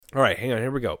All right, hang on.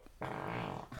 Here we go.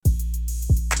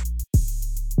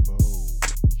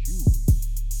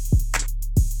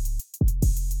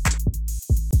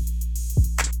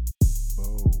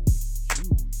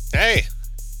 Hey.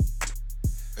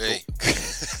 Hey.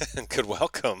 Good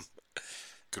welcome.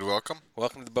 Good welcome.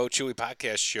 Welcome to the Bo Chewy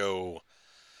Podcast Show.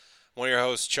 One of your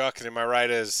hosts, Chuck, and to my right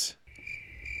is...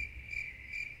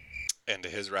 And to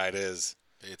his right is...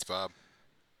 Hey, it's Bob.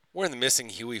 We're in the missing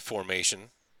Huey formation.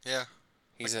 Yeah,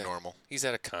 He's like at, normal. He's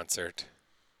at a concert.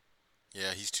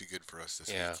 Yeah, he's too good for us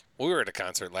this Yeah. week. We were at a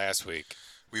concert last week.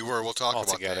 We were. We'll talk All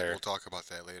about together. that. We'll talk about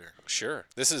that later. Sure.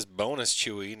 This is Bonus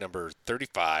Chewy number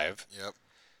 35. Yep.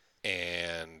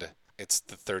 And it's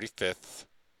the 35th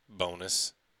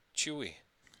Bonus Chewy,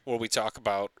 where we talk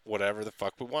about whatever the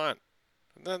fuck we want.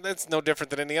 That's no different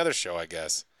than any other show, I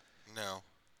guess. No.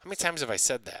 How many times have I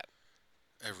said that?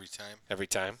 Every time. Every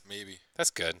time? Maybe. That's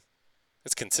good.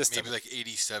 It's consistent. Maybe like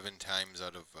 87 times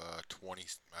out of 20.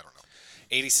 I don't know.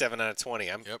 87 out of 20.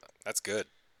 Yep. That's good.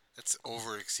 That's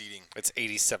over exceeding. It's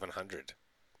 8,700.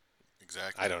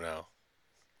 Exactly. I don't know.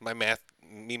 My math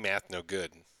no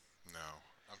good. No.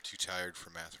 I'm too tired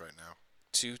for math right now.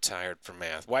 Too tired for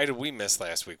math. Why did we miss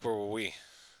last week? Where were we?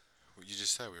 Well, you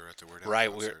just said we were at the Weird Al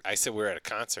Right. concert. I said we were at a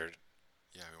concert.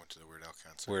 Yeah, we went to the Weird Al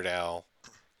concert. Weird Al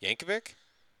Yankovic?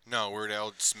 No, Weird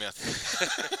Al Smith.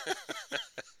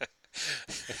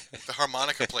 The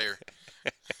harmonica player.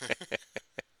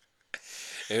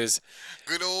 It was...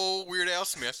 Good old Weird Al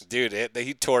Smith. Dude,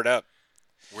 he tore it up.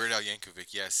 Weird Al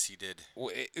Yankovic, yes, he did.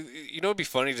 You know, it'd be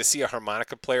funny to see a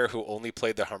harmonica player who only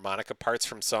played the harmonica parts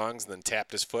from songs and then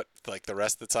tapped his foot like the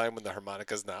rest of the time when the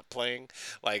harmonica's not playing,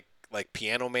 like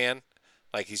Piano Man.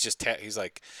 Like he's just he's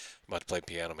like, I'm about to play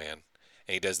Piano Man,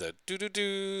 and he does the do do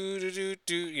do do do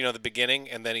do, you know, the beginning,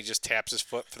 and then he just taps his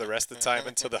foot for the rest of the time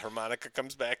until the harmonica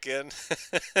comes back in.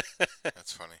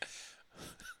 That's funny.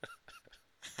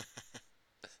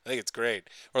 I think it's great.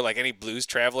 Or like any Blues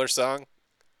Traveler song.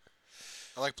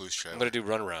 I like Blues I'm Traveler. gonna do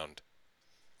Run Around.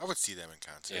 I would see them in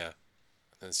concert. Yeah.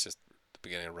 And it's just the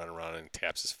beginning of Run Around and he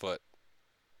taps his foot.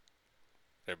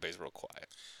 Everybody's real quiet.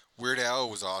 Weird Al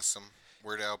was awesome.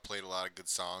 Weird Al played a lot of good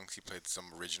songs. He played some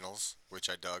originals, which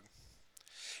I dug.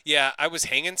 Yeah, I was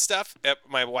hanging stuff.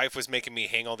 My wife was making me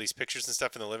hang all these pictures and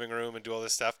stuff in the living room and do all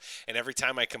this stuff. And every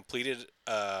time I completed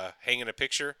hanging a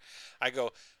picture, I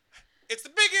go, "It's the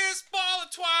biggest ball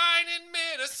of twine in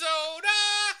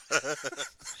Minnesota."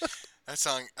 That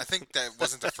song, I think that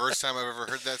wasn't the first time I've ever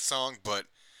heard that song, but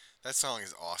that song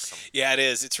is awesome. Yeah, it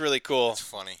is. It's really cool. It's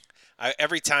funny.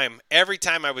 Every time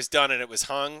I was done and it was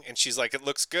hung, and she's like, "It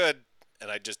looks good," and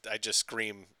I just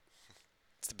scream,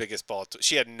 "It's the biggest ball."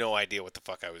 She had no idea what the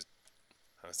fuck I was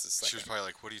just like, She was probably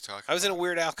like, "What are you talking I was about?" in a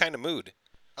Weird Al kind of mood.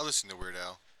 I listened to Weird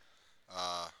Al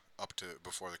up to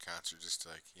before the concert, just to,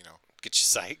 like, you know. Get you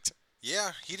psyched.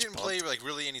 Yeah, he didn't play like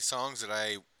really any songs that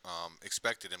I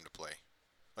expected him to play.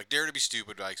 Like Dare to Be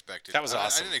Stupid, I expected. That was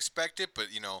awesome. I didn't expect it,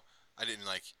 but, you know, I didn't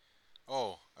like,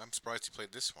 oh, I'm surprised he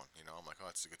played this one. You know, I'm like, oh,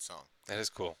 that's a good song. That is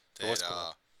cool. They It was had,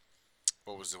 cool.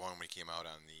 what was the one when he came out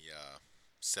on the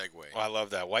Segway? Oh, I love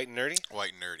that. White and Nerdy?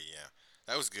 White and Nerdy, yeah.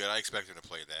 That was good. I expected him to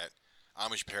play that.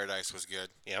 Amish Paradise was good.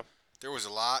 Yep. There was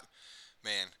a lot.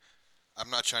 Man, I'm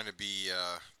not trying to be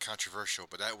controversial,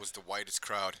 but that was the whitest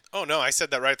crowd Oh, no, I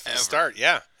said that right from the Ever. start.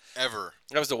 Yeah. ever.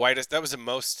 That was the whitest. That was the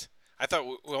most. I thought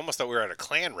we almost thought we were at a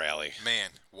Klan rally.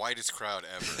 Man, whitest crowd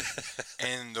ever.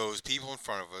 And those people in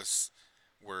front of us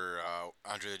were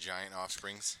Andre the Giant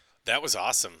offsprings. That was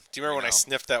awesome. Do you remember when I know.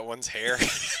 sniffed that one's hair?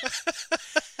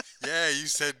 Yeah, you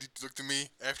said, you looked at me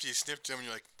after you sniffed them, and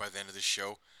you're like, by the end of the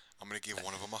show, I'm going to give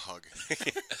one of them a hug.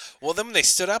 Well, then when they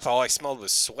stood up, all I smelled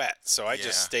was sweat, so I Yeah.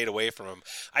 just stayed away from him.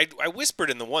 I whispered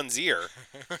in the one's ear,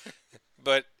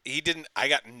 but he didn't. I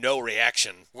got no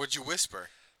reaction. What'd you whisper?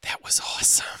 That was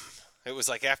awesome. It was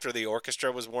like after the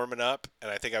orchestra was warming up,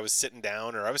 and I think I was sitting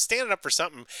down or I was standing up for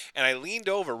something, and I leaned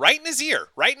over right in his ear.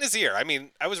 I mean,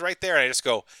 I was right there, and I just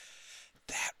go,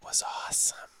 "That was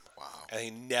awesome." Wow. And he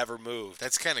never moved.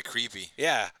 That's kind of creepy.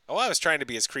 Yeah. Well, I was trying to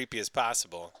be as creepy as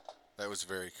possible. That was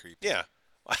very creepy. Yeah.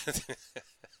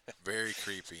 Very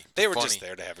creepy. They were Funny. just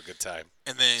there to have a good time.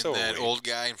 And then So were that we. old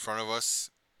guy in front of us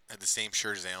had the same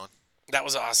shirt as Alan. That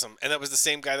was awesome. And that was the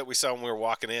same guy that we saw when we were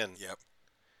walking in. Yep.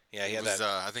 Yeah, he It had was, that.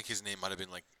 I think his name might have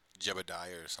been like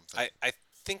Jebediah or something. I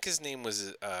think his name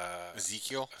was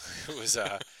Ezekiel? it was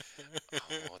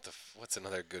what's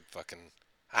another good fucking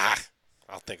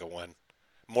I'll think of one.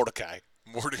 Mordecai.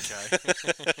 Mordecai.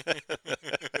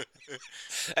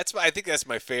 I think that's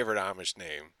my favorite Amish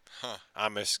name. Huh.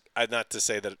 Amish. Not to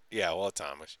say that. Yeah, well, it's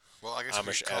Amish. Well, I guess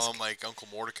we could call Amish-esque. him like Uncle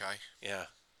Mordecai. Yeah.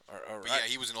 Or But yeah,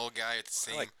 he was an old guy at the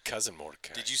I same. like Cousin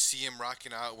Mordecai. Did you see him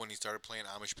rocking out when he started playing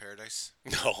Amish Paradise?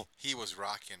 No. He was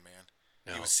rocking, man.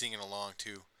 No. He was singing along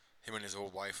too. Him and his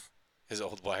old wife. His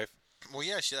old wife. Well,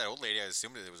 yeah, that old lady. I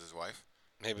assumed it was his wife.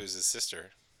 Maybe it was his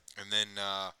sister. And then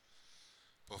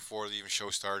before the even show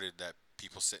started, that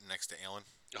people sitting next to Alan.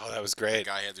 Oh, that was The great.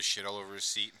 guy had the shit all over his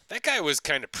seat. That guy was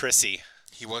kind of prissy.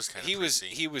 He was kind of prissy.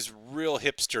 He was real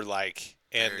hipster like,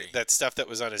 and Very. that stuff that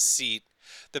was on his seat.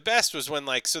 The best was when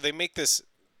so they make this.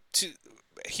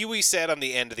 Huey sat on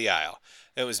the end of the aisle.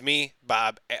 It was me,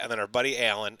 Bob, and then our buddy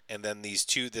Alan, and then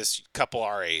this couple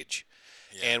our age.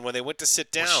 Yeah. And when they went to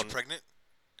sit down, Was she pregnant?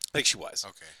 I think she was.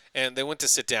 Okay. And they went to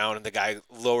sit down, and the guy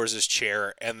lowers his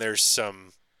chair, and there's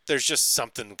just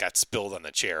something got spilled on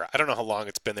the chair. I don't know how long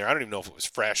it's been there. I don't even know if it was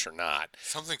fresh or not.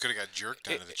 Something could have got jerked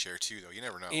onto the chair too, though. You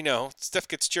never know. Stuff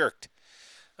gets jerked.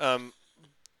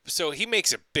 So he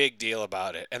makes a big deal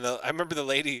about it. And I remember the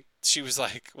lady, she was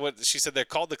like, what? She said they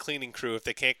called the cleaning crew. If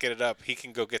they can't get it up, he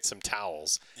can go get some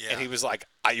towels. Yeah. And he was like,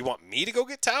 you want me to go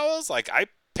get towels? Like, I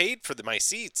paid for my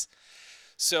seats.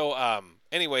 So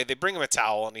anyway, they bring him a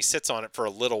towel, and he sits on it for a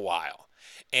little while.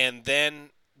 And then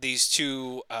these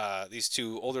two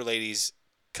older ladies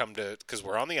come because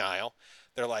we're on the aisle.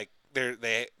 They're like, they're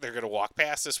gonna walk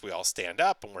past us. We all stand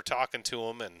up and we're talking to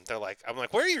them, and I'm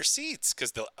like, where are your seats?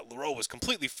 Because the row was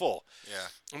completely full. Yeah.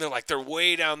 And they're like, they're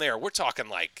way down there. We're talking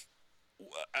like,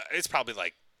 it's probably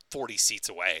like 40 seats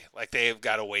away. Like they've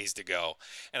got a ways to go.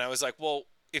 And I was like, well,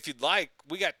 if you'd like,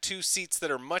 we got 2 seats that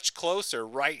are much closer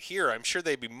right here. I'm sure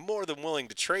they'd be more than willing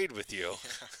to trade with you.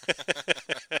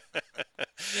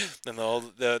 And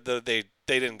they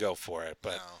didn't go for it,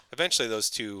 but eventually those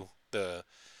two, the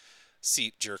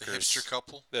seat jerkers, The hipster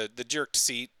couple. the jerked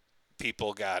seat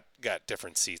people got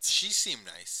different seats. She seemed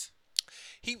nice.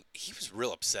 He was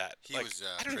real upset. He was.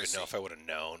 I don't even prissy. know if I would have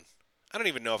known. I don't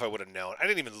even know if I would have known. I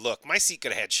didn't even look. My seat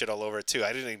could have had shit all over it too.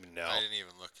 I didn't even know. I didn't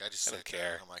even look. I just I sat don't there.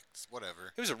 care. I'm like,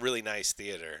 whatever. It was a really nice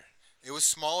theater. It was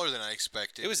smaller than I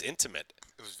expected. It was intimate.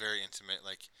 It was very intimate.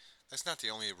 Like, that's not the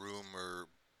only room or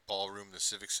ballroom the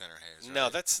Civic Center has. Right? No,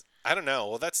 I don't know.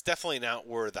 Well, that's definitely not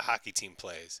where the hockey team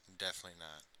plays. Definitely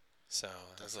not. So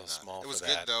that's a little small It for was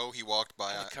that. good though. He walked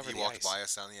by. Cover He the walked ice. by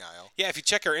us on the aisle. Yeah, if you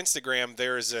check our Instagram,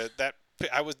 there's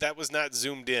that was not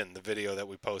zoomed in, the video that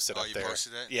we posted up there. Oh, you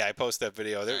posted that? Yeah, I posted that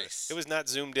video. Nice. It was not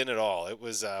zoomed in at all. It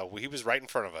was he was right in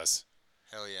front of us.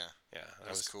 Hell yeah. Yeah, That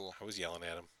was cool. I was yelling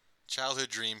at him. Childhood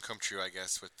dream come true, I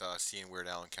guess, with seeing Weird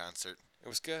Al in concert. It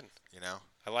was good. You know,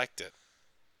 I liked it.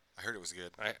 I heard it was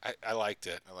good. I liked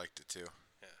it. I liked it too.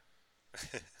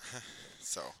 Yeah.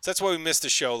 So that's why we missed the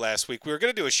show last week. We were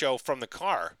going to do a show from the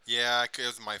car. yeah, it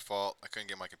was my fault. I couldn't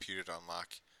get my computer to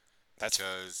unlock.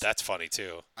 That's funny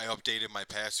too. I updated my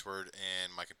password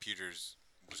and my computer's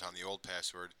was on the old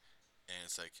password, and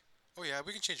it's like, oh yeah,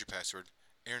 we can change your password.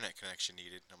 Internet connection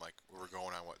needed. I'm like, we're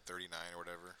going on what 39 or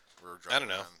whatever. We're driving I don't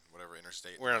know. on whatever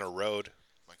interstate. We're on a road.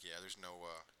 I'm like, yeah, there's no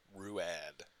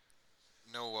Ruad.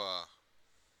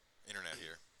 internet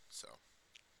here. So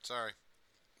sorry.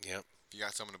 Yep. If you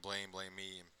got someone to blame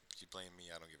me. And if you blame me,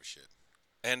 I don't give a shit.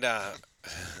 And a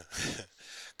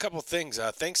couple things.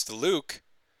 Thanks to Luke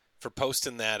for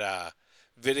posting that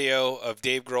video of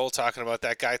Dave Grohl talking about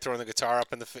that guy throwing the guitar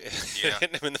up in the hitting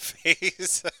him in the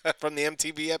face from the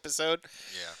MTV episode.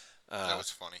 Yeah, that was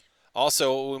funny.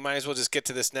 Also, we might as well just get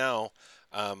to this now.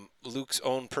 Luke's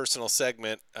own personal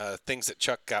segment, things that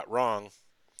Chuck got wrong,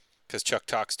 because Chuck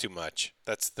talks too much.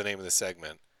 That's the name of the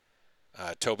segment.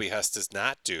 Toby Huss does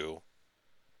not do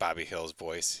Bobby Hill's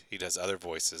voice. He does other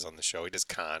voices on the show. He does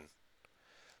Khan.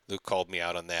 Luke called me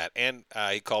out on that, and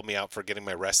he called me out for getting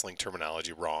my wrestling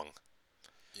terminology wrong.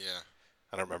 Yeah.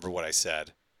 I don't remember what I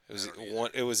said.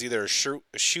 It was either a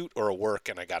shoot or a work,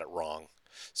 and I got it wrong.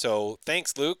 So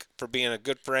thanks, Luke, for being a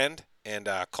good friend and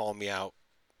calling me out.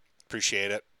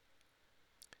 Appreciate it.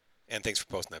 And thanks for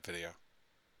posting that video.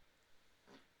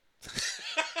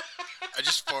 I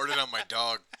just farted on my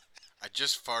dog.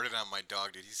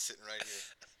 Dude. He's sitting right here.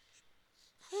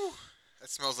 Whew. That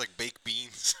smells like baked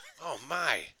beans. Oh,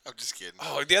 my. I'm just kidding.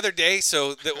 Oh, the other day,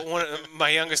 so my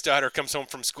youngest daughter comes home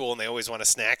from school, and they always want a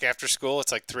snack after school.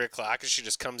 It's like 3 o'clock, and she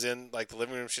just comes in, like, the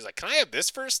living room. She's like, can I have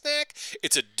this for a snack?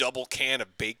 It's a double can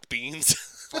of baked beans.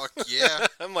 Fuck yeah.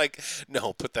 I'm like,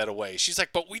 no, put that away. She's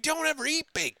like, but we don't ever eat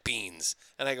baked beans.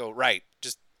 And I go, right,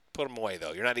 just put them away,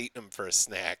 though. You're not eating them for a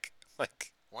snack.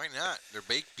 Like, why not? They're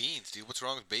baked beans, dude. What's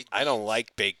wrong with baked beans? I don't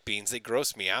like baked beans. They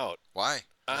gross me out. Why?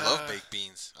 I love baked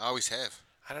beans. I always have.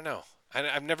 I don't know.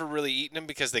 I've never really eaten them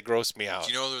because they gross me out.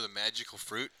 Do you know they're the magical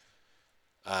fruit?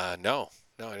 No,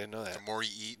 I didn't know that. The more you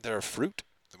eat, they're a fruit.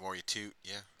 the more you toot.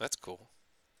 Yeah. That's cool.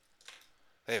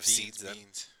 They have seeds.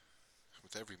 Beans.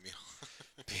 with every meal.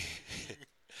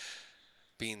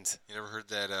 Beans. You never heard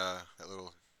that that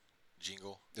little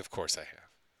jingle? Of course I have.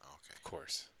 Oh, okay. Of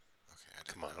course. Okay, I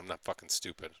didn't Come on, know. I'm not fucking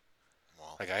stupid.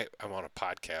 Well, Like I'm on a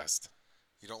podcast.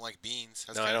 you don't like beans?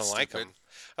 That's No, I kind of don't like stupid. them.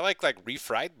 I like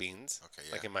refried beans, Okay,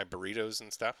 yeah. like in my burritos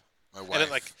and stuff. My And wife. then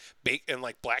like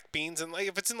like black beans and like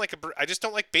if it's in like I just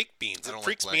don't like baked beans. I It don't like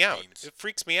freaks black me out. beans. It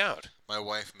freaks me out. My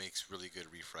wife makes really good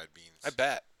refried beans. I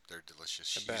bet. They're delicious.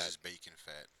 She bet. uses bacon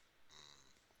fat.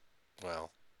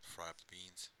 Well, Fry up the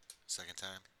beans. Second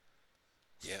time.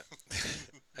 yeah.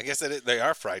 I guess they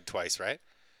are fried twice, right?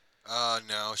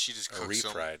 No, she just Or cooks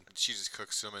them. refried. She just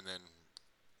cooks them and then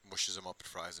mushes them up and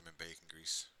fries them in bacon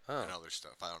grease Oh. and other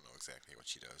stuff. I don't know exactly what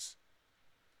she does.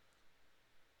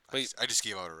 Wait. I just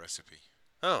gave out a recipe.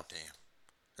 Oh. Damn.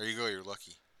 There you go. You're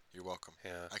lucky. You're welcome.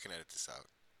 Yeah. I can edit this out.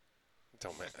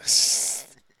 Don't matter.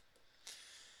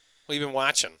 What you been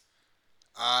watching?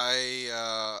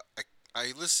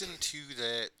 I listened to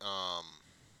that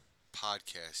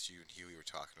podcast you and Huey were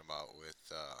talking about with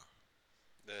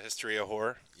The History of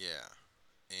Horror. yeah.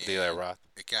 With Eli Roth.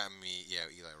 It got me, yeah,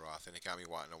 Eli Roth, and it got me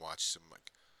wanting to watch some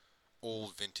like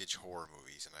old vintage horror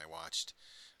movies. And I watched,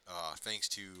 thanks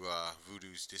to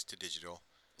Voodoo's Dis to Digital,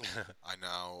 I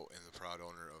now am the proud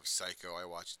owner of Psycho. I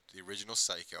watched the original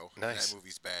Psycho. Nice. That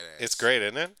movie's badass. It's great,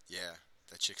 isn't it? Yeah,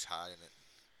 that chick's hot in it.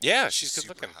 Yeah, she's good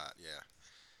super looking. hot. Yeah,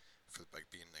 for like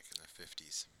being like in the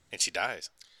 50s. And she dies.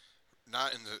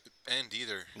 Not in the end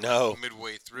either. No.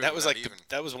 Midway through. That was not like even.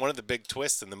 that was one of the big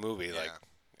twists in the movie. Yeah. Like,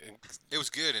 It was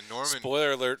good, and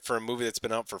spoiler alert for a movie that's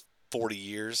been out for 40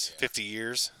 years, Yeah. 50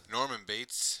 years. Norman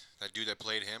Bates, that dude that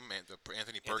played him,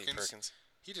 Anthony Perkins,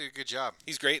 he did a good job.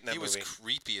 He's great in that He movie. was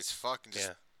creepy as fuck and just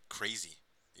Yeah. crazy,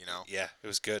 you know. Yeah, it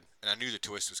was good. And I knew the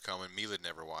twist was coming. Mila'd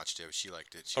never watched it, but she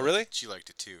liked it. Oh, really? She liked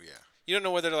it too. Yeah. You don't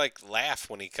know whether to like laugh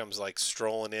when he comes like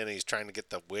strolling in and he's trying to get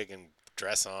the wig and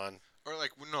dress on. Or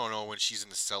like no, when she's in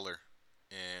the cellar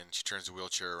and she turns the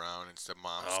wheelchair around and it's the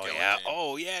mom's Oh skeleton. yeah.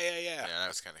 Oh yeah. Yeah, that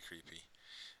was kind of creepy.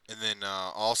 And then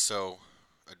also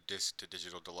a disc to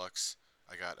digital deluxe.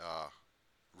 I got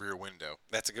Rear Window.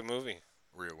 That's a good movie.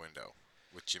 Rear Window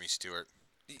with Jimmy Stewart.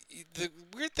 The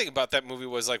weird thing about that movie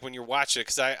was like when you watch it,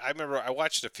 because I remember I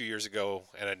watched it a few years ago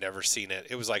and I'd never seen it.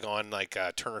 It was like on like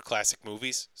Turner Classic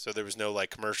Movies, so there was no like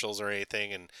commercials or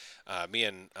anything. And me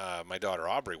and my daughter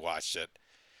Aubrey watched it,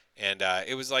 and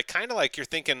it was like kind of like you're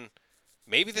thinking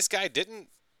maybe this guy didn't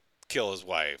kill his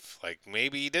wife, like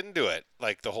maybe he didn't do it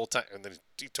like the whole time, and then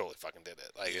he totally fucking did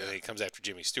it. Like Yeah. and then he comes after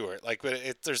Jimmy Stewart, like but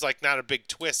there's like not a big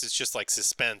twist. It's just like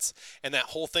suspense, and that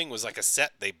whole thing was like a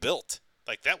set they built.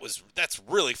 Like that's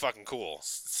really fucking cool.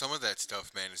 Some of that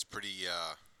stuff, man, is pretty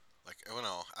like I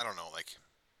don't know, like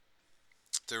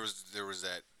there was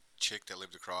that chick that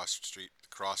lived across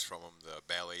from him, the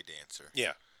ballet dancer.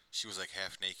 Yeah. She was like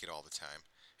half naked all the time,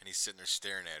 and he's sitting there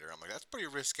staring at her. I'm like, that's pretty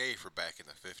risque for back in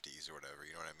the 50s or whatever,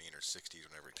 you know what I mean, or 60s,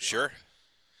 whenever it came Sure.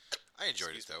 out. I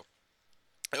enjoyed it though.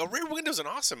 Oh, Rear Window's an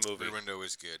awesome movie. Rear Window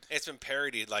is good. It's been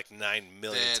parodied like 9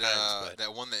 million That times. But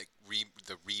that one that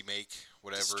the remake,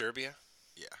 whatever. Disturbia?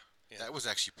 Yeah. Yeah. That was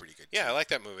actually pretty good. Yeah, too. I like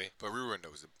that movie. But Rear Window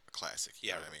is a classic. You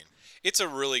Yeah. know what I mean? It's a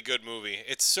really good movie.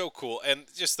 It's so cool, and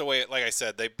just the way, like I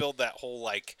said, they build that whole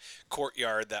like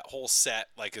courtyard, that whole set,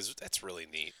 like that's really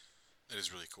neat. It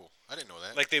is really cool. I didn't know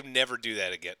that. Like they'd never do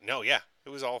that again. No, yeah, it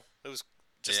was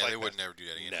just yeah, like they that. would never do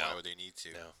that again. No. Why would they need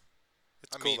to? No,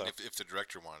 it's I cool mean, though. if the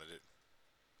director wanted it,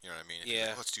 you know what I mean? If he's Yeah.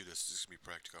 like, let's do this. This is gonna be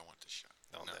practical. I want this shot.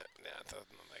 No, No.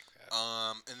 nothing like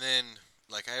that. And then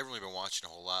like I haven't really been watching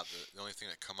a whole lot. The only thing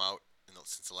that come out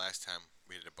since the last time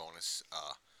we did a bonus,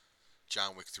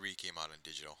 John Wick 3 came out on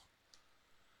digital.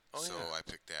 Oh, so yeah. I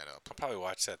picked that up. I'll probably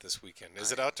watch that this weekend.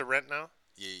 Is I it out to rent now?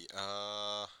 Yeah.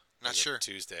 Or Not is it sure.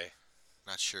 Tuesday.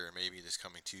 Not sure. Maybe this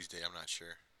coming Tuesday. I'm not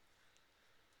sure.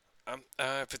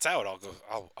 If it's out, I'll go.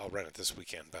 I'll rent it this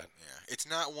weekend. But Yeah, it's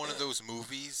not one of those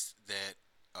movies that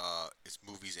is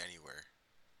Movies Anywhere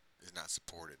is not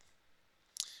supported.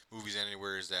 Movies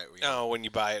Anywhere is that when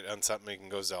you buy it on something, it can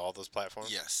go to all those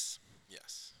platforms. Yes.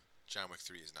 John Wick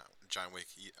 3 is not. John Wick,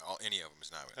 any of them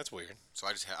is not. That's weird. So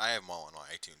I have them all on my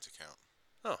iTunes account.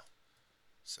 Oh,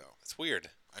 So that's weird.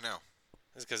 I know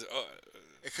It's because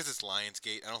because it's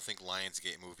Lionsgate. I don't think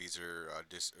Lionsgate movies are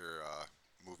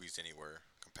Movies Anywhere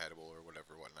compatible or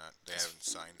whatnot. They haven't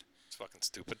signed. it's fucking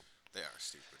stupid. They are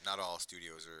stupid. Not all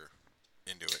studios are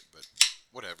into it, but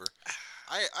whatever.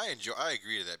 I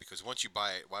agree to that because once you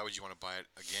buy it, why would you want to buy it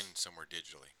again somewhere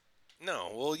digitally?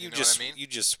 No, well, You know what I mean? you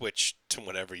just switch to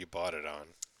whatever you bought it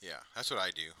on. Yeah, that's what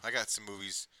I do. I got some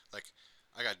movies like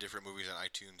I got different movies on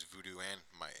iTunes, Vudu, and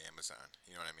my Amazon.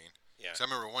 You know what I mean? Yeah. So I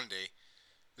remember one day,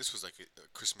 this was like a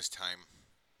Christmas time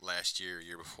last year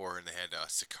before, and they had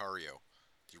Sicario,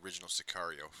 the original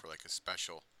Sicario, for like a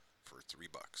special for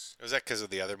 $3. Was that because of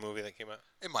the other movie that came out?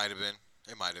 It might have been.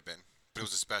 It might have been. But it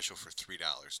was a special for $3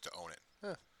 to own it.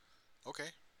 Huh. Okay.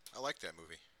 I like that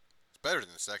movie. It's better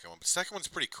than the second one, but the second one's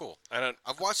pretty cool. I don't.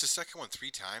 I've watched the second one 3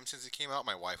 times since it came out.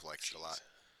 My wife likes it a lot.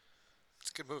 It's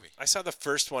a good movie. I saw the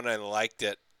first one. I liked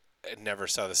it. I never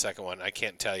saw the second one. I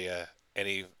can't tell you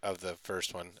any of the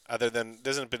first one other than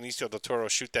doesn't Benicio del Toro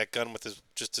shoot that gun with his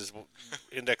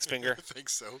index finger? I think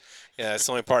so. Yeah, that's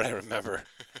the only part I remember.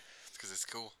 It's because it's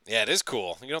cool. Yeah, it is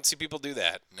cool. You don't see people do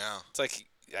that. No. It's like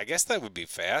I guess that would be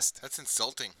fast. That's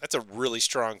insulting. That's a really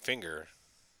strong finger.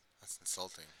 That's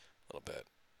insulting. A little bit.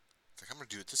 It's like, I'm going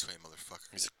to do it this way, motherfucker.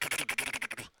 He's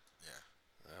like,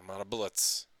 Yeah. I'm out of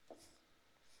bullets.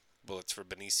 Bullets for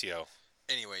Benicio.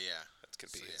 Anyway, yeah. That's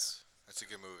gonna be So, his that's a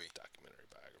good movie. documentary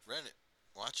biography. Rent it.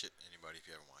 Watch it, anybody, if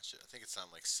you haven't watched it. I think it's on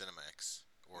like Cinemax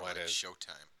or What like is?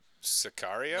 Showtime.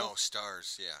 Sicario? No,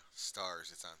 Stars. Yeah, Stars.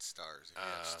 It's on Stars. If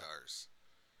you have Stars.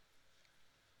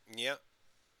 Yeah.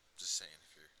 Just saying,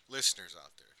 if you're listeners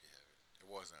out there, if you have it. It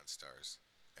was on Stars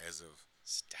as of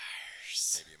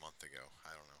Stars. maybe a month ago. I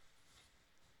don't know.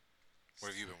 What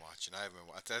have you been watching? I haven't.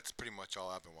 That's pretty much all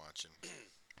I've been watching.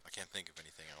 I can't think of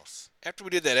anything else. After we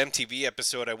did that MTV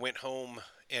episode, I went home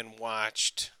and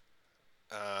watched.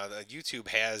 YouTube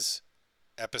has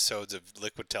episodes of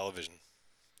Liquid Television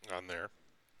on there.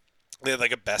 They had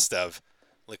like a best of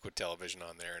Liquid Television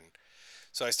on there, and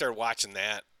so I started watching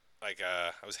that. Like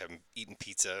I was eating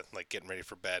pizza, like getting ready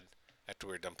for bed after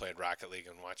we were done playing Rocket League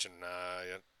and watching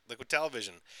Liquid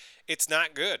Television. It's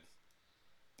not good.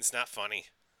 It's not funny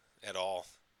at all.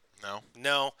 No.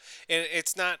 No, and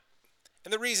it's not.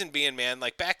 And the reason being, man,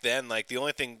 like back then, like the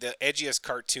only thing, the edgiest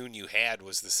cartoon you had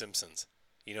was The Simpsons.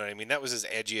 You know what I mean? That was as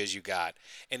edgy as you got.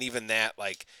 And even that,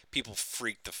 like, people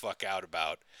freaked the fuck out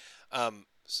about.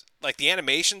 Like, the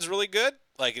animation's really good.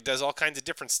 Like, it does all kinds of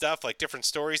different stuff, like different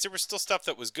stories. There was still stuff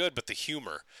that was good, but the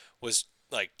humor was,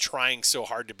 like, trying so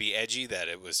hard to be edgy that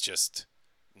it was just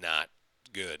not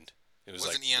good. It was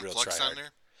Wasn't like Ian real Flux try on hard.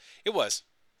 there? It was.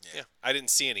 Yeah. Yeah. I didn't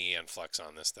see any Ian Flux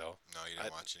on this, though. No, you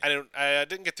didn't watch I it. I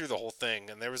didn't get through the whole thing,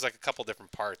 and there was like a couple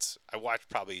different parts. I watched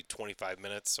probably 25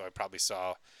 minutes, so I probably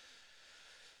saw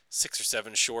 6 or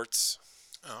 7 shorts.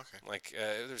 Oh, okay. Like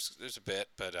there's a bit,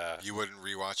 but You wouldn't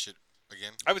rewatch it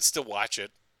again? I would still watch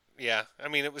it. Yeah, I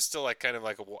mean it was still like kind of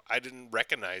like I didn't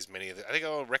recognize many of the. I think I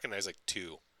only recognized like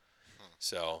 2.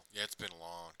 So Yeah, it's been a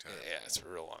long time. yeah, it's a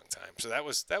real long time. So that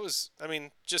was. I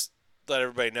mean, just let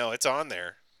everybody know it's on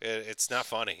there. It's not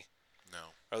funny. No.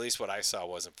 Or at least what I saw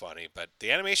wasn't funny, but the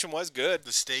animation was good.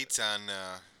 The State's on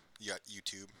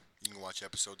YouTube. You can watch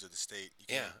episodes of The State. You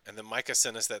can, Yeah, and then Micah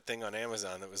sent us that thing on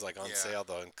Amazon that was like on Yeah. sale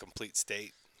though in complete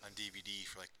state. on DVD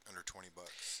for like under $20.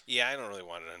 Yeah, I don't really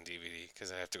want it on DVD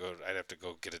because I'd have to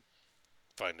go get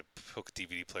hook a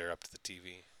DVD player up to the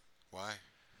TV. Why?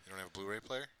 You don't have a Blu-ray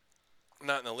player?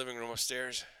 Not in the living room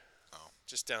upstairs. Oh.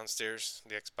 Just downstairs,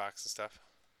 the Xbox and stuff.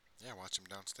 Yeah, watch them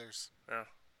downstairs. Yeah,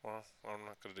 well, I'm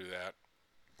not gonna do that.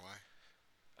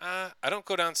 Why? I don't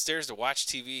go downstairs to watch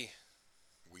TV.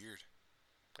 Weird.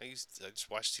 I just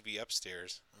watch TV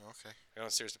upstairs. Oh, okay. I go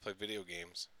downstairs to play video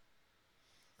games.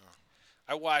 Oh.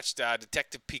 I watched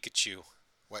Detective Pikachu.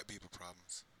 White people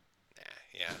problems. Nah,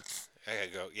 yeah. I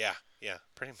gotta go. Yeah,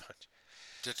 pretty much.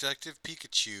 Detective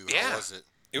Pikachu. Yeah. How was it?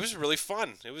 It was really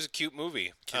fun. It was a cute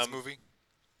movie. Kids movie?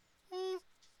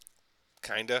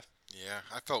 Kinda. Yeah.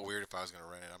 I felt weird if I was going to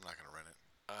rent it. I'm not going to rent it.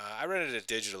 I rented it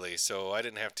digitally, so I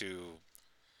didn't have to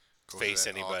Go face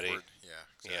to that anybody. awkward- Yeah,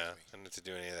 exactly. Yeah, I didn't have to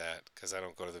do any of that because I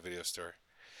don't go to the video store.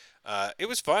 It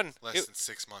was fun. Less than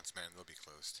 6 months, man. They'll be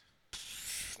closed.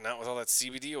 Not with all that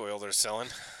CBD oil they're selling.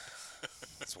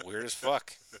 It's weird as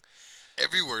fuck.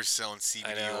 Everywhere's selling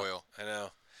CBD oil. I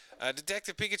know.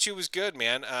 Detective Pikachu was good,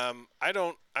 man. I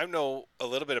know a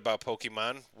little bit about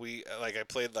Pokemon. I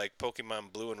played like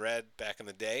Pokemon Blue and Red back in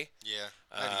the day. Yeah.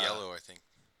 I had yellow, I think.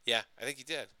 Yeah, I think you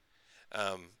did.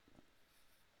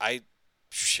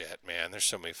 Shit, man, there's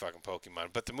so many fucking Pokemon.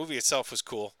 But the movie itself was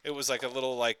cool. It was like a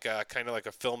little kind of like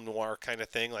a film noir kind of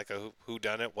thing, like a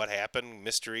whodunit, what happened,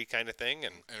 mystery kind of thing,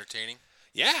 and Entertaining.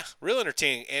 yeah, real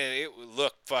entertaining, and it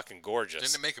looked fucking gorgeous.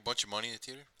 Didn't it make a bunch of money in the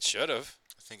theater? Should have.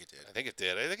 I think it did. I think it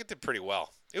did. I think it did pretty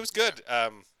well. It was good.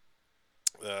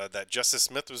 That Justice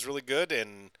Smith was really good,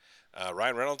 and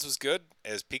Ryan Reynolds was good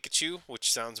as Pikachu,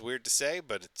 which sounds weird to say,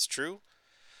 but it's true.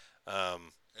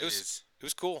 It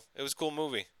was cool. It was a cool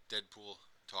movie. Deadpool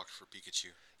talked for Pikachu.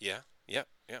 Yeah. It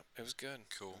was good.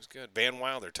 Cool. It was good. Van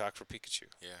Wilder talked for Pikachu.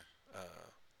 Yeah.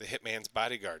 The Hitman's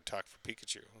Bodyguard talk for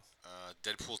Pikachu.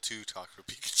 Deadpool 2 talk for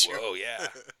Pikachu. Whoa, yeah.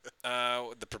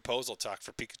 The Proposal talk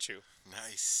for Pikachu.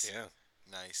 Nice. Yeah.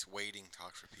 Nice. Waiting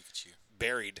talk for Pikachu.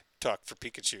 Buried talk for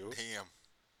Pikachu. Damn.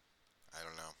 I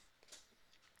don't know.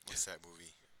 What's that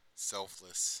movie?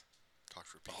 Selfless talk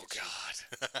for Pikachu.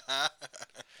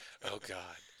 Oh, God. Oh,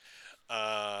 God.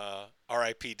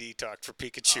 R.I.P.D. talk for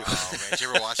Pikachu. Oh, man. Did you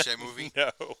ever watch that movie?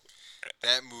 No.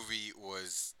 That movie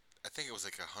was, I think it was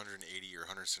like $180 or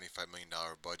 $175 million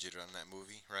budget on that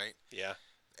movie, right? Yeah.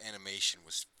 The animation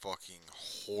was fucking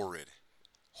horrid.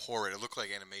 Horrid. It looked like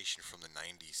animation from the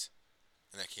 90s.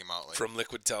 And that came out like... From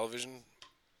Liquid Television?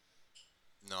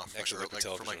 No, from Actually, Liquid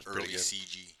Television from was early pretty good.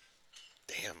 CG.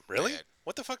 Damn, really? Bad.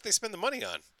 What the fuck they spend the money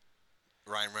on?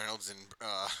 Ryan Reynolds and,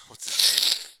 what's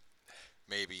his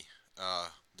name? Maybe.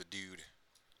 The dude.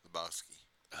 Lebowski.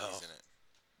 Oh. He's in it.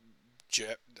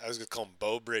 Jeff, I was going to call him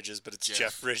Bo Bridges, but it's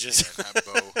Jeff Bridges. Yeah, not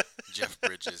Bo. Jeff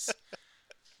Bridges.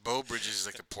 Bo Bridges is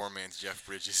like a poor man's Jeff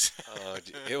Bridges. I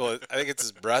think it's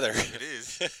his brother. It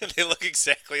is. They look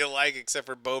exactly alike, except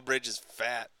for Bo Bridges is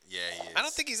fat. Yeah, he is. I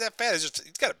don't think he's that fat. He's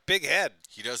got a big head.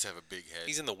 He does have a big head.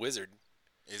 He's in The Wizard.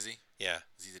 Is he? Yeah.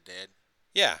 Is he the dad?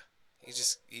 Yeah.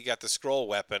 He got the scroll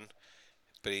weapon,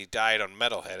 but he died on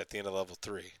Metalhead at the end of level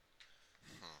 3.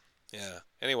 Yeah.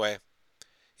 Anyway.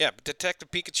 Yeah, but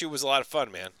Detective Pikachu was a lot of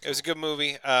fun, man. It was a good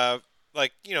movie. It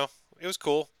was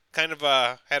cool. Kind of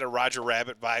had a Roger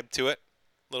Rabbit vibe to it,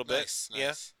 a little bit. Nice.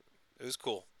 Yeah, it was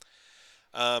cool.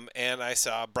 And I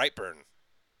saw Brightburn.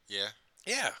 Yeah?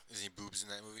 Yeah. Is he boobs in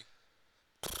that movie?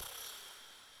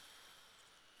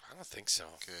 I don't think so.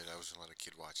 Good. I was going to let a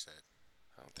kid watch that.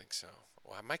 I don't think so.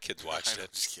 Well, my kids watched I'm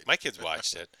it. just kidding. My kids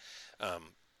watched it.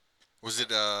 Was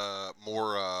it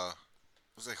more,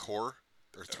 was it horror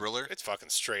or thriller? It's fucking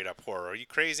straight up horror. Are you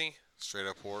crazy? Straight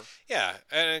up horror? Yeah,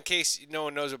 and in case no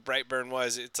one knows what Brightburn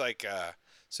was, it's like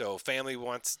so family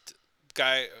wants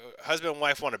husband and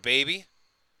wife want a baby.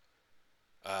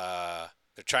 They're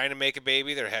trying to make a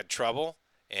baby. They had trouble,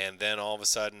 and then all of a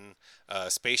sudden,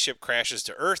 a spaceship crashes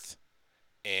to Earth,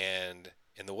 and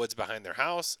in the woods behind their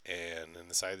house, and in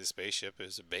the side of the spaceship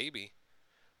is a baby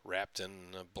wrapped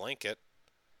in a blanket,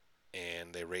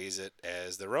 and they raise it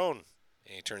as their own,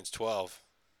 and he turns 12.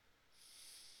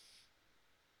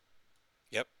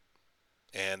 Yep.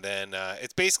 And then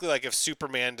it's basically like if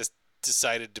Superman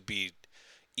decided to be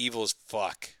evil as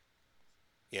fuck.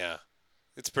 Yeah,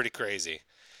 it's pretty crazy.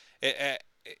 It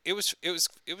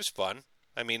was fun.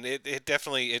 I mean, it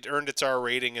definitely earned its R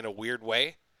rating in a weird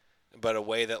way, but a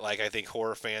way that like I think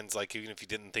horror fans, like even if you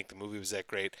didn't think the movie was that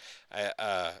great,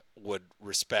 would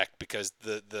respect, because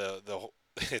the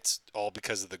it's all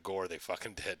because of the gore they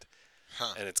fucking did.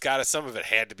 Huh. And some of it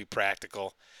had to be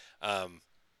practical.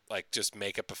 Like just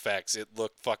makeup effects. It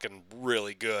looked fucking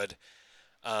really good.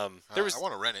 I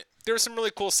want to rent it. There were some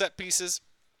really cool set pieces,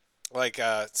 like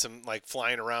some like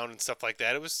flying around and stuff like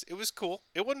that. It was cool.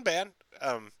 It wasn't bad.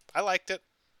 I liked it.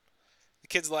 The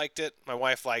kids liked it. My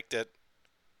wife liked it.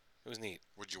 It was neat.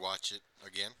 Would you watch it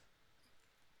again?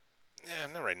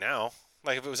 Yeah, not right now.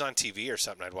 Like if it was on TV or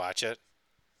something, I'd watch it,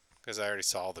 because I already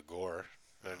saw all the gore.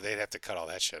 They'd have to cut all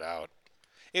that shit out.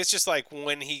 It's just like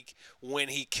when he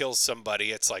kills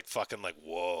somebody, it's like fucking like,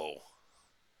 whoa.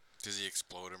 Does he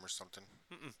explode him or something?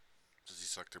 Mm-mm. Does he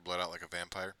suck their blood out like a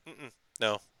vampire? Mm-mm.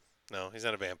 No, he's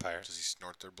not a vampire. Does he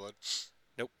snort their blood?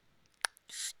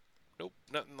 Nope,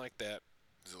 nothing like that.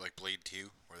 Is it like Blade 2,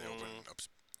 where they open up?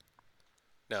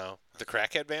 No, the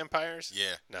crackhead vampires?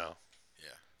 Yeah. No.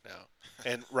 Yeah. No.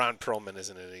 And Ron Perlman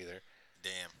isn't it either.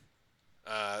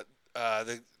 Damn.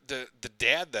 The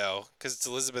dad though, because it's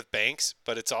Elizabeth Banks,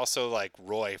 but it's also like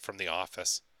Roy from The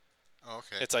Office. Oh,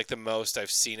 okay. It's like the most I've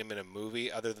seen him in a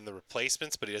movie other than The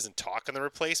Replacements, but he doesn't talk in The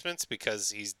Replacements because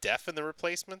he's deaf in The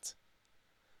Replacements.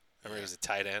 Remember he's a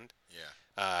tight end?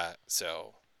 Yeah.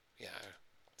 So, yeah,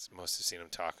 it's most I've seen him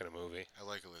talk in a movie. I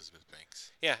like Elizabeth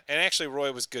Banks. Yeah, and actually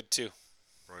Roy was good too.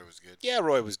 Roy was good? Yeah,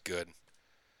 Roy was good.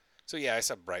 So yeah, I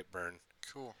saw Brightburn.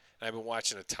 Cool. And I've been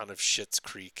watching a ton of Schitt's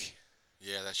Creek.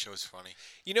 Yeah, that show's funny.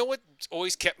 You know what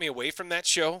always kept me away from that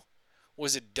show?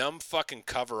 Was a dumb fucking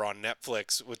cover on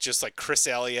Netflix with just like Chris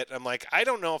Elliott. I'm like, I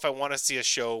don't know if I want to see a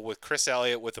show with Chris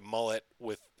Elliott with a mullet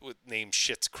with named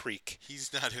Schitt's Creek.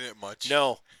 He's not in it much.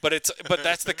 No, but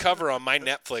that's the cover on my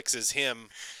Netflix is him,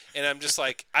 and I'm just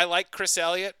like, I like Chris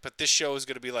Elliott, but this show is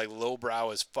gonna be like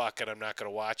lowbrow as fuck, and I'm not gonna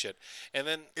watch it. And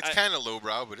then it's kind of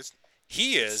lowbrow, but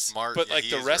he is smart. But yeah, like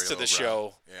the rest of the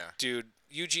show, yeah, dude,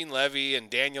 Eugene Levy and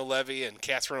Daniel Levy and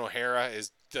Catherine O'Hara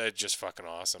is just fucking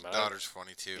awesome. Daughter's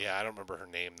funny too. Yeah, I don't remember her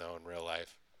name though in real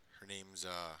life. Her name's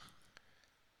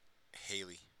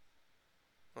Haley.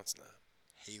 No, it's not.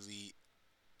 Haley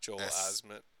Joel S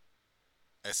Osment.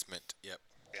 Esment. Yep,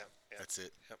 Yeah, yeah, that's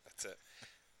it. yep, that's it.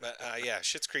 But yeah,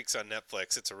 Schitt's Creek's on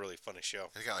Netflix. It's a really funny show.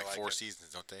 They got like I like 4 it.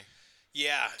 seasons, don't they?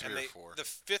 Yeah, 3 and or 4. the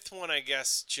fifth one I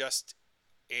guess just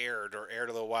aired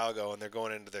a little while ago, and they're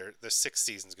going into the sixth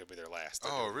season's gonna be their last.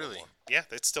 They're Oh, doing one really? more. Yeah,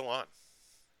 it's still on.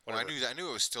 Well, I Whatever, knew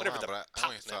it was still whatever on, the but I Pop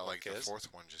only thought like Network the is.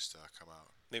 4th one just come out.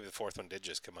 Maybe the fourth one did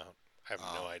just come out. I have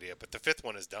no Oh. idea, but the fifth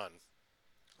one is done.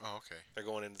 Oh, okay. They're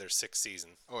going into their sixth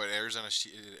season. Oh, it airs on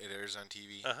it airs on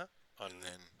TV. Uh huh. On And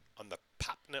then on the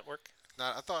Pop Network.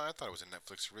 not. I thought it was a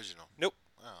Netflix original. Nope,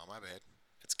 Oh, my bad.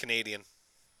 it's Canadian.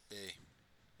 Hey.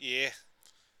 Yeah.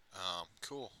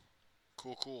 Cool.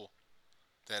 Cool.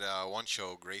 That one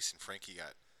show Grace and Frankie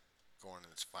got going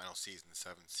in its final season, the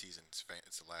 7th season.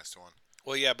 It's the last one.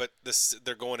 Well, yeah, but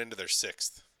they're going into their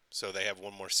sixth, so they have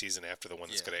one more season after the one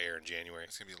that's Yeah. going to air in January.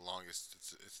 It's gonna be the longest.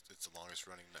 It's the longest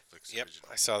running Netflix Yep, original.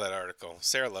 I saw that article.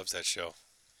 Sarah loves that show.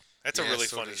 That's a really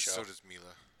funny show. So does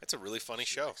Mila. It's a really funny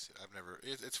She show. likes it. I've never.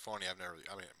 It's funny. I've never.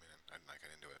 I'm not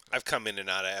getting into it. I've come in and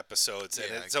out of episodes, and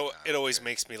Yeah, it always okay.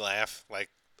 makes me laugh. Like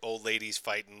old ladies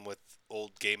fighting with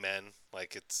old gay men.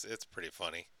 Like it's pretty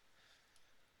funny.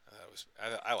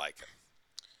 I like it.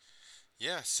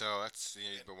 Yeah. So that's.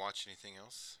 You been watching anything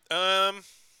else?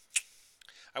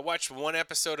 I watched one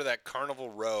episode of that Carnival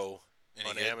Row Any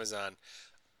on good? Amazon.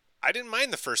 I didn't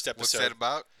mind the first episode. What's that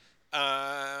about?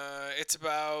 It's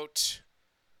about.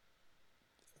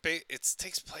 It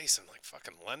takes place in like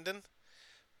fucking London,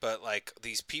 but like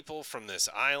these people from this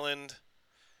island,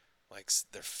 like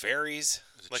they're fairies.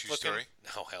 Is it like true looking. story?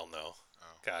 No, hell no.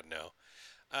 Oh. God no.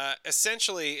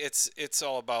 Essentially, it's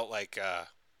all about like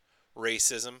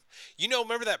racism.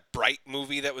 Remember that Bright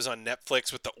movie that was on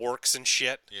Netflix with the orcs and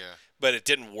shit? Yeah. But it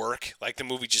didn't work. Like the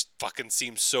movie just fucking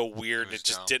seemed so weird and was it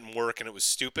just dumb. didn't work and it was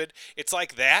stupid. It's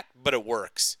like that, but it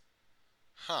works.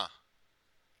 Huh.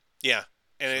 Yeah.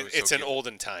 And So it's in give-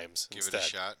 olden times Give instead. it a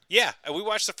shot. Yeah, and we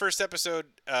watched the first episode,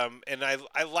 and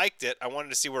I liked it. I wanted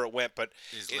to see where it went, but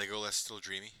Is Legolas still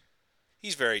dreamy?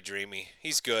 he's very dreamy.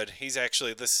 He's good.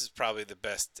 This is probably the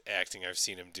best acting I've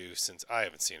seen him do since I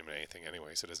haven't seen him in anything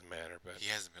anyway, so it doesn't matter. But He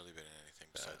hasn't really been in anything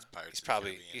besides Pirates. he's of the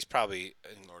probably Caribbean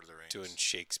and in Lord of the Rings. doing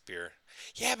Shakespeare.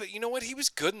 Yeah, but you know what? He was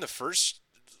good in the first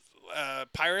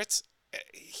Pirates.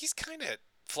 He's kind of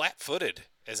flat-footed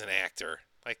as an actor.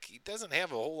 Like he doesn't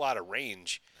have a whole lot of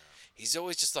range. He's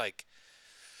always just like,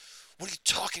 "What are you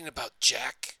talking about,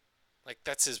 Jack?" Like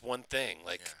that's his one thing.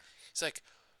 Like Yeah. he's like,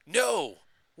 "No,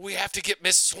 we have to get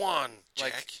Miss Swan."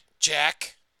 Like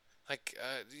Jack. Like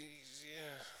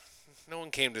yeah. No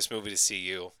one came to this movie to see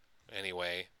you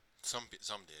anyway. Some did.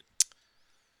 Some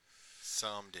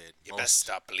did. You best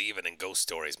stop believing in ghost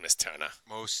stories, Miss Turner.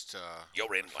 Most.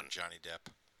 You're in were one. from Johnny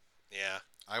Depp. Yeah.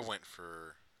 I went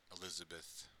for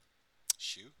Elizabeth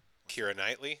Shue. Keira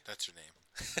Knightley. That's her name.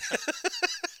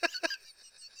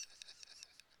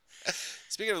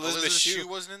 Speaking of Elizabeth Shue,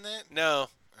 wasn't in that. no,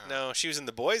 Oh. no, she was in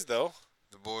The Boys though.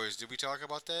 The Boys. Did we talk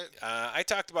about that? I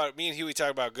talked about me and Huey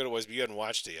talked about how good it was, but you hadn't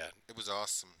watched it yet. It was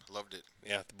awesome. Loved it.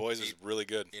 Yeah, The Boys was really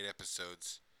good. 8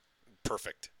 episodes.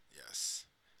 Perfect. Yes.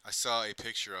 I saw a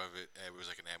picture of it. It was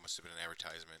like it must have been an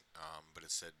advertisement. But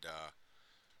it said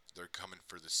they're coming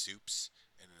for the soups,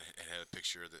 and it had a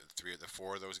picture of the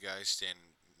 4 of those guys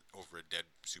standing over a dead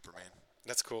Superman.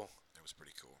 That's cool. It was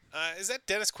pretty cool. Is that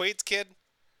Dennis Quaid's kid?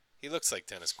 He looks like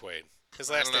Dennis Quaid.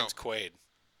 His I last don't know. name's Quaid.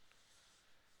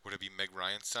 Would it be Meg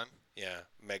Ryan's son? Yeah,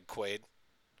 Meg Quaid.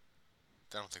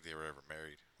 I don't think they were ever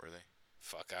married, were they?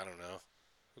 Fuck, I don't know.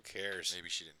 Who cares? Maybe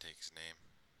she didn't take his name.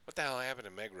 What the hell happened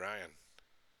to Meg Ryan?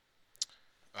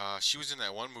 She was in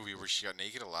that one movie where she got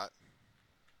naked a lot.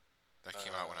 That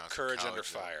came out when I was Courage in Under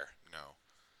college, though. Fire. No.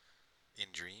 In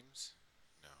Dreams?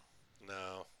 No.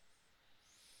 No.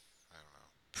 I don't know.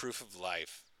 Proof of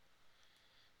Life.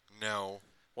 No.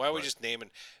 Why are we What? just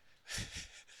naming?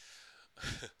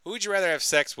 Who would you rather have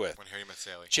sex with? When Harry Met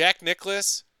Sally. Jack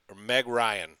Nicklaus or Meg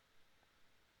Ryan?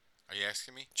 Are you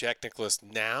asking me? Jack Nicklaus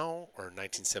now or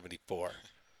 1974?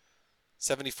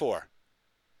 74.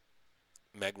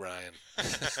 Meg Ryan.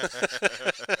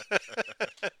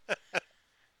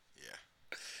 Yeah.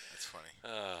 That's funny.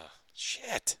 Oh,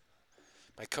 shit.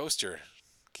 My coaster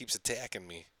keeps attacking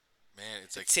me. Man,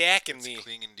 it's like Attacking it's me.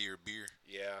 clinging to your beer.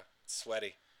 Yeah, it's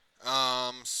sweaty.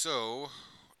 So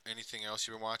anything else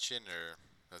you've been watching, or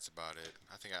that's about it?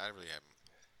 I think I really haven't.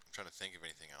 I'm trying to think of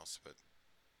anything else, but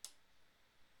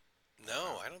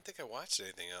No, I don't think I watched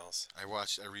anything else. I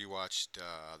rewatched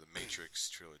the Matrix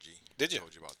trilogy. Did you? I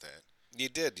told you about that. You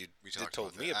did. You We did talked told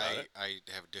about me that. about it. I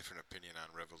have a different opinion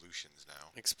on Revolutions now.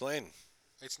 Explain.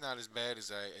 It's not as bad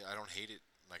as I don't hate it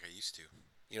like I used to,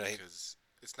 You know, because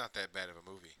it's not that bad of a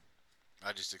movie.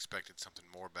 I just expected something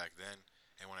more back then,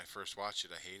 and when I first watched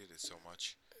it, I hated it so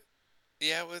much.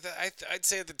 Yeah, I'd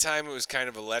say at the time it was kind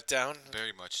of a letdown.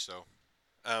 Very much so.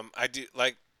 I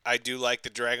do like the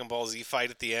Dragon Ball Z fight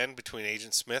at the end between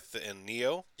Agent Smith and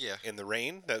Neo Yeah, in the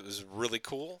rain. That was really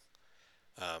cool.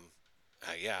 Um,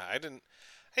 yeah, I didn't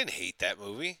hate that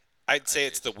movie. I'd I say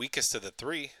it's did. the weakest of the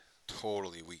three.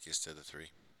 Totally weakest of the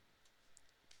three,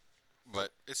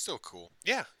 but it's still cool,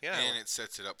 Yeah, yeah. and it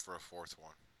sets it up for a fourth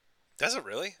one. Does it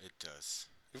really? It does.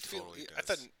 You It feel? totally I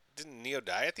thought does. didn't Neo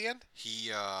die at the end?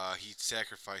 He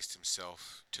sacrificed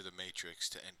himself to the Matrix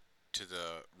to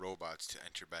the robots to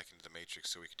enter back into the Matrix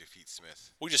so he could defeat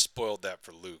Smith. We just spoiled that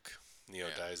for Luke. Neo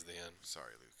Yeah. dies at the end.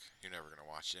 Sorry, Luke. You're never gonna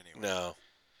watch it anyway. No.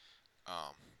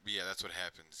 But yeah, that's what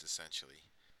happens essentially.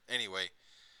 Anyway,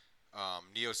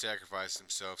 Neo sacrificed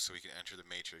himself so he can enter the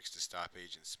Matrix to stop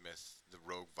Agent Smith, the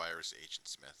rogue virus Agent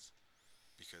Smith,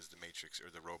 because the Matrix or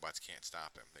the robots can't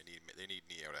stop him. They need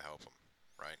Neo to help him,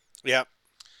 right? Yeah.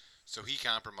 So he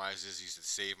compromises. He says,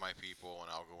 "Save my people, and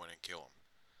I'll go in and kill him."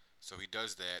 So he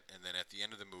does that, and then at the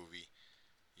end of the movie,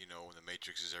 when the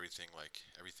Matrix is everything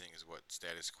is what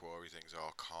status quo, everything's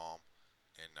all calm,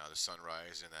 and the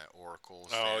sunrise and that Oracle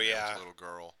is Oh standing there with yeah. the little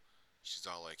girl. She's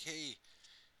all like, "Hey,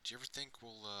 do you ever think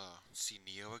we'll see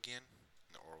Neo again?"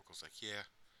 And the Oracle's like, "Yeah,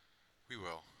 we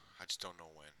will. I just don't know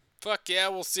when." Fuck yeah,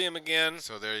 we'll see him again.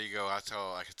 So there you go.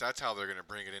 That's how they're gonna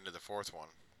bring it into the fourth one.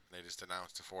 They just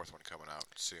announced the fourth one coming out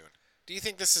soon. Do you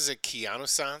think this is a Keanu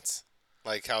sans?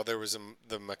 Like how there was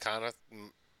the Makana?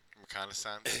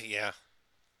 Reconnaissance. Yeah.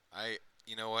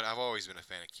 You know what? I've always been a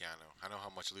fan of Keanu. I know how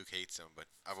much Luke hates him, but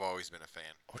I've always been a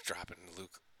fan. We're dropping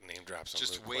Luke name drops on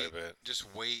Just Luke quite a bit.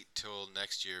 just wait till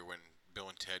next year when Bill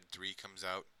and Ted 3 comes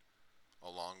out,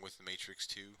 along with the Matrix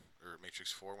 2 or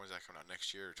Matrix 4. When's that coming out?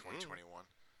 Next year or 2021?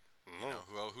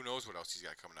 Who knows what else he's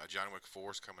got coming out? John Wick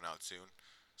 4 is coming out soon,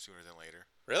 sooner than later.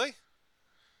 Really?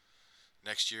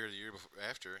 Next year, the year before,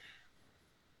 after.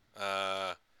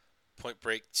 Point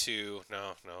Break 2.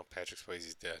 No, Patrick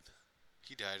Swayze's dead.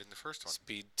 He died in the first one.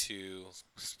 Speed 2.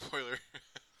 Spoiler.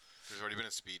 There's already been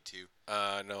a Speed 2.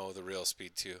 No, the real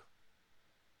Speed 2.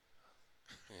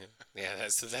 Yeah,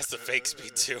 that's the fake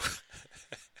Speed 2.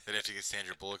 They'd have to get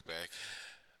Sandra Bullock back.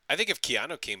 I think if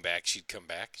Keanu came back, she'd come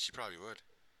back. She probably would.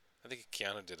 I think if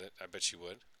Keanu did it, I bet she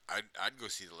would. I'd go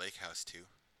see the Lake House too.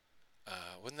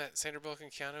 Wasn't that Sandra Bullock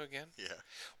and Keanu again? Yeah.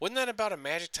 Wasn't that about a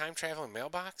magic time traveling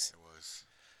mailbox? It was.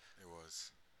 It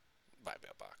was. By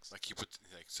mailbox. Like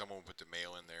someone would put the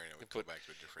mail in there and it would go back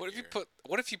to a different What if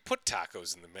year. you put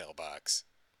tacos in the mailbox?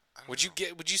 I don't Would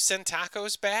know. you send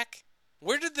tacos back?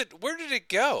 Where did it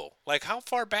go? Like how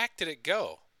far back did it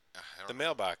go? I don't The know.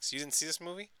 mailbox. You didn't see this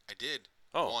movie? I did.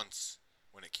 Oh. Once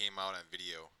when it came out on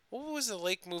video. What was the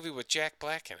lake movie with Jack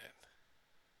Black in it?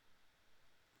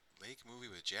 Lake movie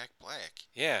with Jack Black.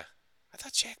 Yeah. I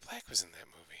thought Jack Black was in that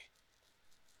movie.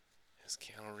 It was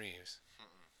Keanu Reeves.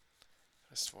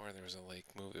 I swore there was a lake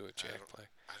movie with Jack Black.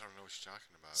 I don't know what you're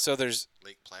talking about. So there's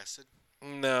Lake Placid?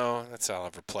 no, that's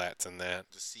Oliver Platt's in that.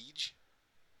 The Siege?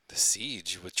 The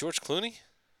Siege with George Clooney?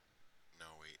 No,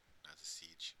 wait, not the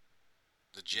Siege.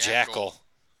 The Jackal.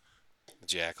 The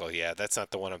Jackal, yeah, that's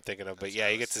not the one I'm thinking of. But That's yeah, what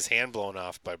I he was gets his hand blown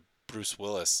off by Bruce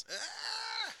Willis.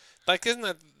 Ah! Like,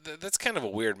 isn't that's kind of a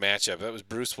weird matchup? That was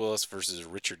Bruce Willis versus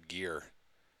Richard Gere.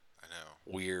 I know.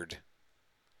 Weird.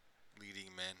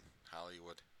 Leading men,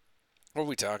 Hollywood. What are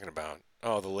we talking about?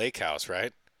 Oh, the Lake House,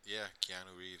 right? Yeah,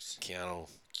 Keanu Reeves. Keanu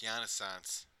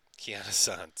Keanu-sans.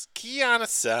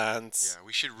 Sans. Yeah,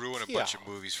 we should ruin a bunch of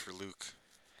movies for Luke.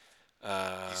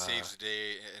 He saves the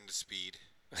day in the Speed.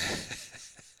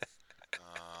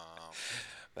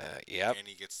 Yep. And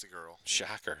he gets the girl.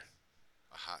 Shocker.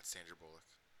 A hot Sandra Bullock.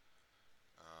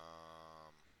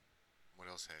 What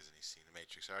else hasn't he seen? The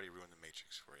Matrix. I already ruined the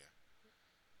Matrix for you.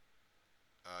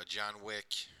 John Wick.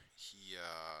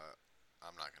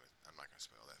 I'm not gonna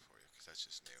spoil that for you because that's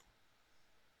just new.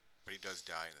 But he does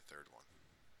die in the third one.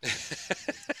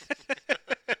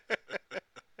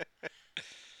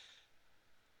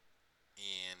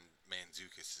 And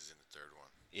Manzukis is in the third one.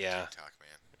 Yeah. TikTok,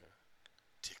 man.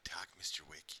 TikTok, Mr.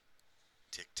 Wick.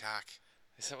 TikTok.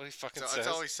 Is that what he fucking That's says?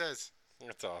 all he says.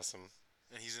 That's awesome.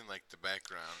 And he's in like the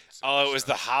background. Oh, it was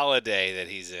the Holiday that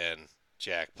he's in,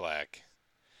 Jack Black.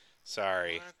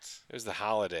 Sorry. What? It was the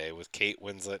Holiday with Kate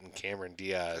Winslet and Cameron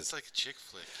Diaz. That's like a chick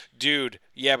flick. Dude,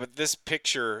 yeah, but this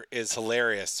picture is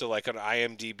hilarious. So, like on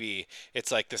IMDb,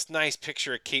 it's like this nice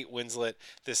picture of Kate Winslet,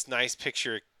 this nice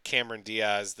picture of Cameron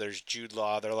Diaz. There's Jude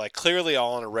Law. They're like clearly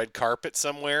all on a red carpet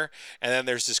somewhere. And then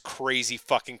there's this crazy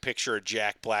fucking picture of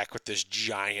Jack Black with this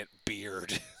giant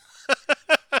beard.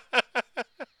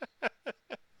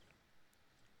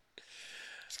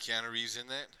 Is Keanu Reeves in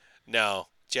that? No,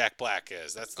 Jack Black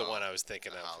is. That's the Oh, one I was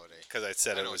thinking The of. Holiday. Because I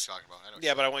said I it know what was. you're talking about. I know what Yeah,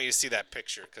 you're but I talking want you to see that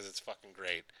picture because it's fucking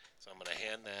great. So I'm going to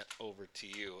hand that over to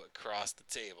you across the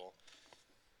table.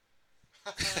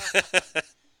 about.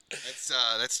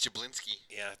 That's Jablinski.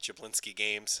 Yeah, Jablinski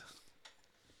Games.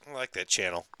 I like that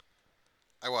channel.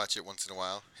 I watch it once in a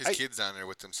while. His I kid's on there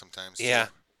with him sometimes Yeah,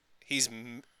 too. he's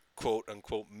quote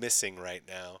unquote missing right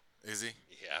now. Is he?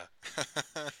 Yeah,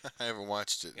 I haven't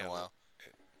watched it in yeah, a while.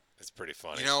 it's pretty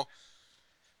funny. You know,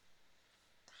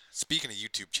 speaking of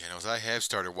YouTube channels, I have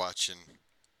started watching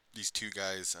these two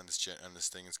guys on this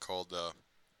thing. It's called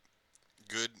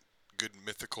Good Good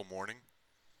Mythical Morning.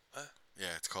 Huh?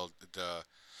 Yeah, it's called the.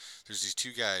 There's these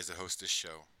two guys that host this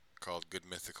show called Good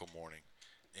Mythical Morning,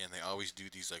 and they always do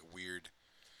these like weird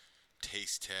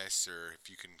taste tests, or if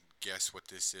you can guess what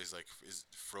this is, like is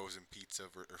frozen pizza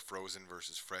or frozen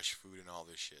versus fresh food and all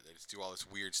this shit. They just do all this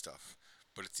weird stuff.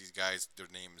 But it's these guys. Their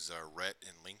names are Rhett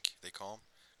and Link. They call them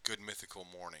Good Mythical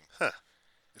Morning. Huh?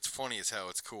 It's funny as hell.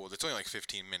 It's cool. It's only like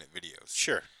 15-minute videos,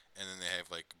 Sure. and then they have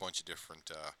like a bunch of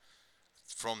different.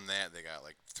 From that, they got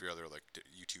like 3 other like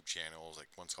YouTube channels. Like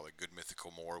one's called like Good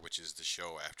Mythical More, which is the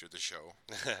show after the show,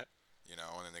 you know.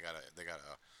 And then they got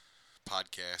a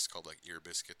podcast called like Ear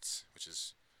Biscuits, which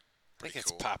is I think pretty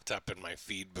it's cool. popped up in my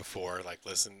feed before. Like,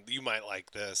 listen, you might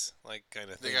like this, like kind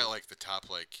of They thing. got like the top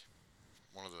like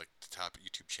one of the top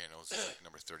YouTube channels is like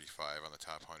number 35 on the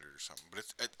top 100 or something. But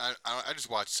it's I just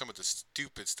watch some of the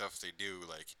stupid stuff they do.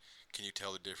 Like, can you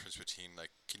tell the difference between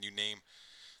like can you name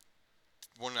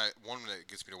one that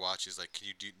gets me to watch is like can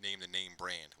you name the name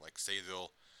brand? Like say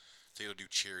they'll do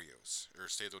Cheerios or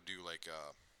say they'll do like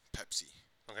Pepsi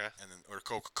Okay. and then or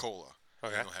Coca-Cola.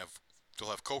 Okay. And they'll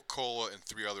have Coca-Cola and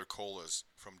 3 other colas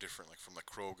from different like from like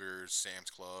Kroger's, Sam's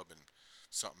Club, and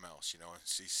something else. You know, and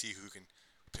see who can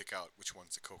pick out which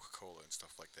one's the Coca-Cola and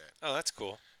stuff like that. Oh, that's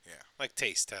cool. Yeah, Like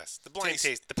taste test, the blind Taste-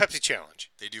 taste, the Pepsi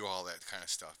challenge. they do all that kind of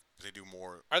stuff. But they do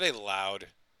more. Are they loud?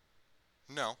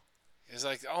 No, It's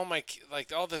like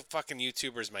like all the fucking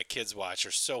YouTubers my kids watch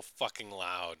are so fucking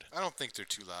loud. I don't think they're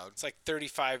too loud. It's like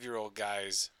 35-year-old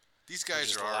guys. These Who are guys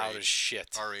just are our loud as age, shit.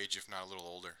 if not a little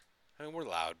older. I mean, we're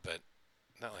loud, but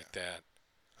not like that.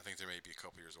 I think they may be a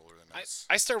couple years older than us.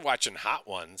 I started watching Hot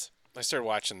Ones. I started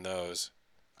watching those.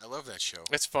 I love that show.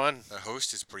 It's fun. The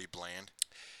host is pretty bland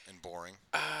and boring.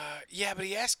 Yeah, but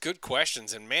he asks good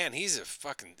questions, and man, he's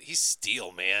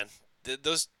steel, man.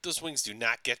 Those wings do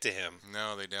not get to him.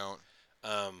 No, they don't.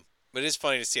 But it is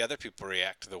funny to see other people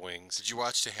react to the wings. Did you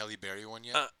watch the Halle Berry one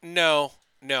yet?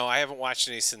 No, I haven't watched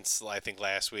any since I think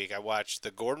last week. I watched the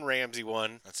Gordon Ramsay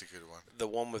one, That's a good one. the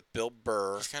one with Bill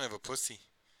Burr. He's kind of a pussy.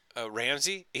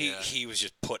 Ramsay, Yeah. he was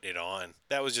just putting it on.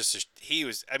 That was just he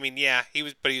was. I mean, yeah, he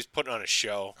was, but he was putting on a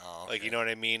show. Oh, Like, okay. you know what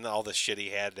I mean? All the shit he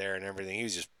had there and everything. He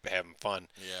was just having fun.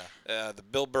 Yeah. The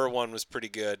Bill Burr one was pretty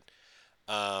good.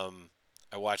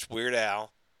 I watched Weird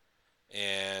Al,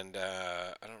 and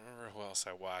I don't remember who else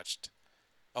I watched.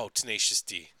 Oh, Tenacious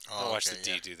D. I Oh, watched okay,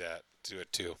 the D yeah. do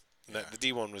it too. Yeah. The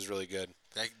D one was really good.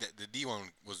 The D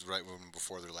one was right when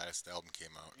before their last album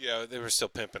came out. Yeah, they were still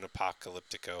pimping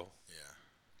Apocalyptico. Yeah.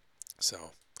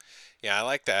 So, yeah, I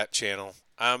like that channel.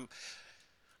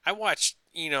 I watched,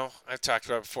 I've talked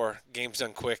about it before. Games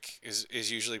Done Quick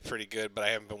is usually pretty good, but I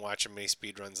haven't been watching many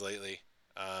speedruns lately.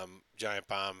 Giant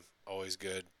Bomb, always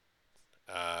good.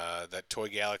 That Toy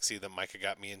Galaxy that Micah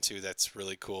got me into, that's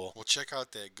really cool. Well, check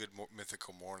out that Good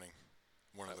Mythical Morning.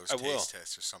 One of those I will. taste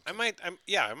tests or something.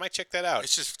 I might check that out.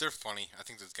 It's just they're funny. I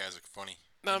think those guys are funny.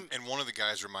 And one of the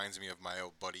guys reminds me of my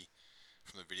old buddy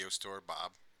from the video store,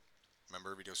 Bob.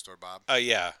 Remember Video Store Bob?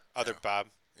 Yeah, other Yeah. Bob.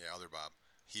 Yeah, other Bob.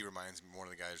 He reminds me. One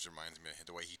of the guys reminds me of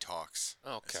the way he talks.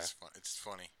 Okay. It's just fun. It's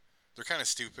funny. They're kind of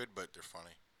stupid, but they're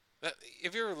funny.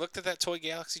 Have you ever looked at that Toy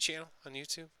Galaxy channel on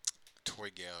YouTube? Toy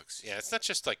Galaxy. Yeah, it's not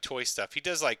just like toy stuff. He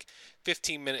does like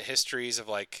 15-minute histories of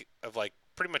like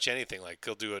pretty much anything. Like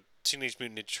he'll do a Teenage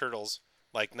Mutant Ninja Turtles,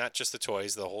 like not just the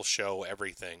toys, the whole show,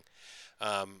 everything.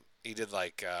 He did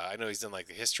like I know he's done like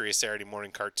the history of Saturday morning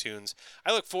cartoons.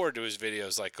 I look forward to his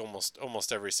videos like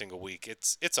almost every single week.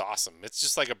 It's awesome. It's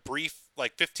just like a brief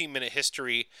like 15-minute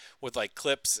history with like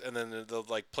clips, and then they'll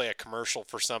like play a commercial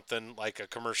for something, like a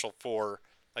commercial for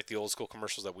like the old school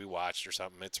commercials that we watched or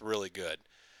something. It's really good.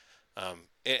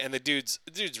 And the dude's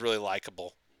really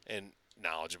likable and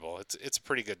knowledgeable. It's a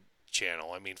pretty good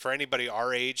channel. I mean, for anybody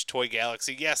our age, Toy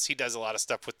Galaxy, yes, he does a lot of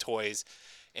stuff with toys,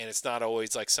 and it's not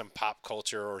always like some pop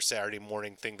culture or Saturday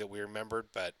morning thing that we remembered,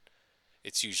 but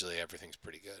it's usually everything's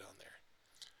pretty good on there.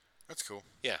 That's cool.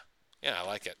 Yeah, I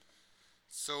like it.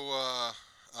 So,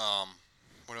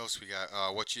 what else we got?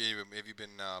 Have you been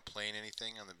playing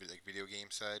anything on the like video game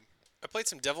side? I played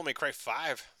some Devil May Cry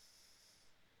 5.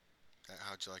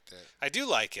 How'd you like that? I do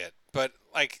like it, but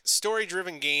like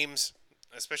story-driven games,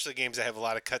 especially games that have a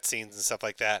lot of cutscenes and stuff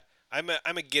like that. I'm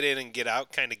a get in and get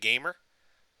out kind of gamer.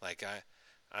 Like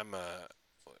I'm a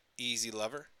easy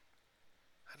lover.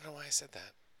 I don't know why I said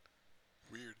that.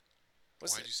 Weird.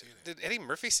 Was Why'd it? you say that? Did Eddie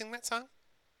Murphy sing that song?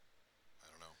 I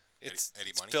don't know. Eddie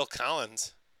It's Money? Phil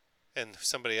Collins and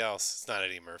somebody else. It's not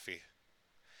Eddie Murphy.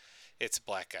 It's a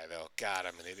black guy though. God,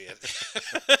 I'm an idiot.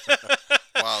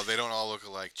 Wow, they don't all look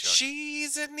alike, Chuck.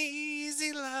 She's an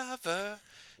easy lover.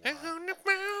 Wow. On the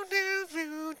mountain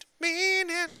road,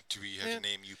 meaning. Do we have to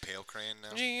name you Pale Crayon now?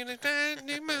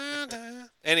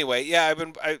 Anyway, yeah,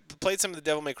 I played some of the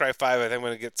Devil May Cry 5. I think I'm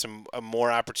gonna get some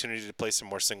more opportunity to play some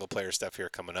more single player stuff here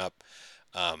coming up.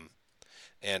 Um,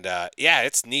 and yeah,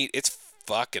 it's neat. It's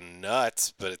fucking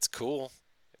nuts, but it's cool.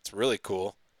 It's really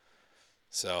cool.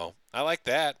 So I like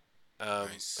that.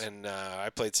 Nice. And I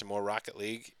played some more Rocket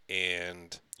League,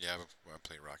 and Yeah, I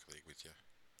played Rocket League with you.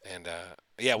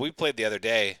 yeah, we played the other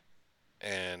day,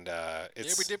 and it's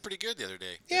Yeah, we did pretty good the other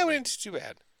day. yeah, we didn't do too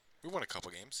bad. We won a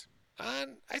couple games.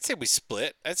 I'd say we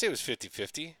split. I'd say it was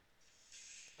 50-50.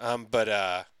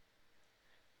 But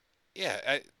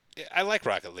yeah, I like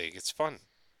Rocket League. It's fun.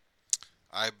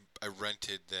 I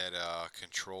rented that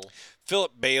Control.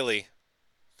 Philip Bailey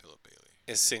Philip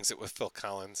Bailey. sings it with Phil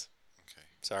Collins. Okay.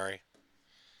 Sorry.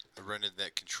 I rented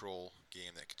that Control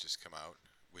game that could just come out.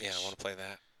 Which Yeah, I want to play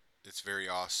that. It's very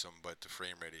awesome, but the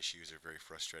frame rate issues are very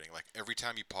frustrating. Like every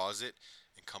time you pause it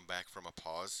and come back from a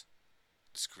pause,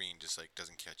 the screen just like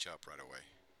doesn't catch up right away.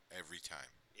 Every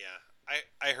time. Yeah,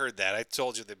 I heard that. I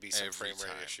told you there'd be some Every frame rate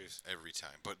time. issues. Every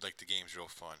time. But like the game's real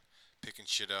fun. Picking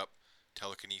shit up,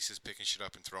 telekinesis, picking shit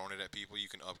up and throwing it at people. You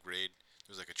can upgrade.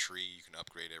 There's like a tree. You can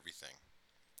upgrade everything.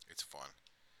 It's fun.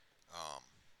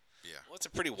 Yeah. Well, it's a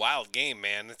pretty wild game,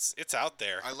 man. It's out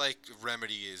there. I like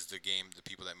Remedy is the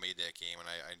people that made that game, and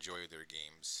I enjoy their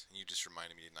games. And you just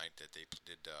reminded me tonight that they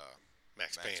did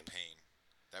Max Payne.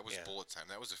 That was Yeah. Bullet Time.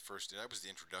 That was That was the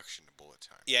introduction to Bullet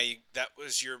Time. Yeah, that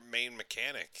was your main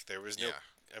mechanic. There was no.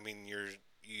 Yeah. I mean, you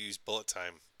used bullet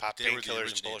time, pop They were the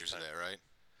painkillers, and bullet originators time. of that, right?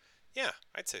 Yeah,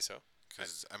 I'd say so.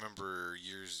 Because I remember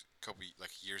years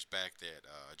back that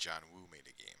John Woo made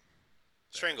a game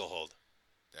Stranglehold.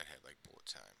 that had like Bullet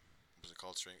Time. Was it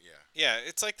called Yeah. Yeah,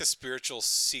 it's like the spiritual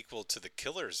sequel to the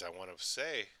Killers. I want to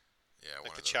say, Yeah, like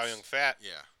one the of Chow those. Yun Fat.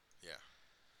 Yeah, yeah.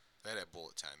 That had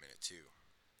Bullet Time in it too.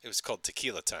 It was called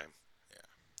Tequila Time.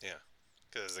 Yeah,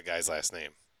 because it's the guy's last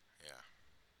name. Yeah.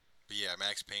 But yeah,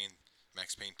 Max Payne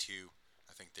 2,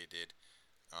 I think they did.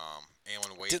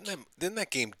 Alan Wake. Didn't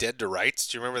that game Dead to Rights?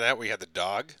 Do you remember that? We had the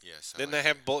dog. Yes. Didn't that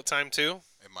have bullet time too?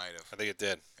 It might have. I think it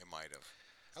did. It might have.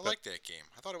 I liked that game.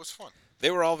 I thought it was fun. They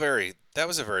were all that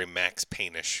was a very Max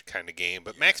Payne-ish kind of game,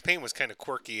 but Max Payne was kind of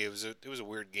quirky. It was a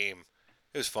weird game.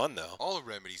 It was fun though. All of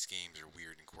Remedy's games are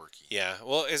weird and quirky. Yeah,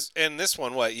 well, and this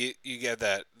one, what you get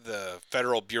the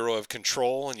Federal Bureau of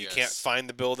Control, and you Yes. can't find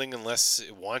the building unless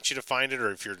it wants you to find it,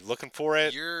 or if you're looking for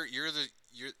it. You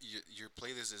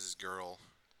play this as this girl.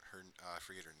 I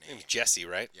forget her name. Name's Jessie,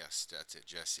 right? Yes, that's it,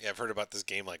 Jessie. Yeah, I've heard about this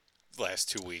game like the last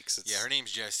 2 weeks. Yeah, her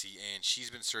name's Jessie, and she's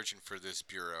been searching for this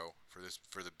bureau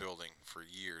for the building for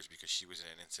years because she was in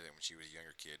an incident when she was a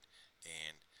younger kid,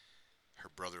 and her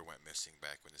brother went missing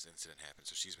back when this incident happened.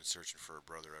 So she's been searching for her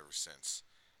brother ever since,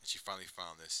 and she finally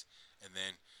found this. And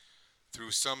then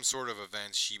through some sort of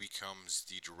events, she becomes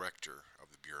the director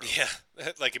of the bureau.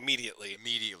 Yeah, like immediately.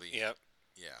 Immediately. Yep.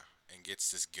 Yeah, and gets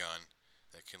this gun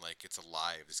that can it's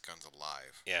alive. This gun's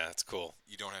alive. Yeah, that's cool.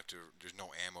 You don't have to. There's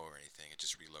no ammo or anything. It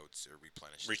just reloads or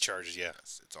replenishes. Recharges. Yeah.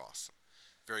 Yes, it's awesome.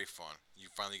 Very fun. You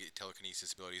finally get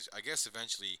telekinesis abilities. I guess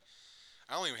eventually.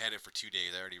 I only had it for 2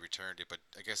 days. I already returned it, but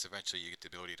I guess eventually you get the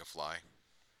ability to fly.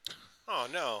 Oh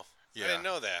no. Yeah. I didn't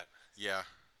know that. Yeah.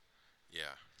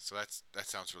 Yeah. So that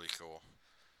sounds really cool.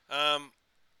 Um.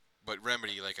 But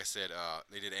Remedy, like I said,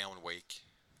 they did Alan Wake.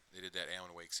 They did that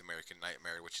Alan Wake's American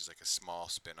Nightmare, which is like a small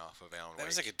spin-off of Alan Wake. That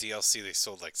was like a DLC they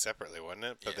sold like separately, wasn't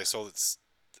it? But they Yeah. sold it.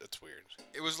 That's weird.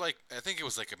 It was like I think it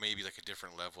was like maybe like a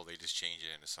different level. They just changed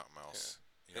it into something else.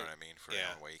 You know what I mean? For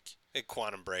Yeah. Alan Wake. Hey,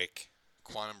 Quantum Break.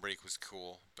 Quantum Break was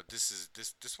cool, but this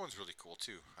one's really cool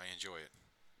too. I enjoy it.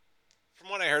 From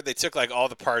what I heard, they took like all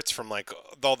the parts from like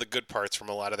all the good parts from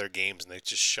a lot of their games, and they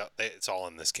just it's all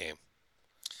in this game.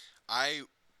 I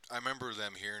remember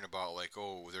them hearing about like,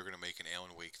 oh, they're gonna make an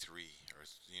Alan Wake 3, or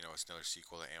it's another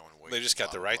sequel to Alan Wake. They just got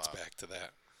blah, the rights blah. back to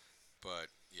that. But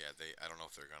yeah, I don't know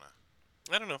if they're gonna.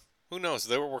 I don't know. Who knows?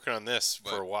 They were working on this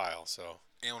for But- a while, so.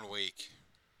 Alan Wake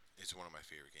is one of my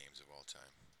favorite games of all time.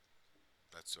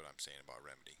 That's what I'm saying about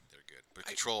Remedy. They're good. But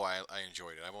Control, I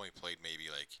enjoyed it. I've only played maybe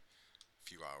like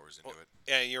few hours into it.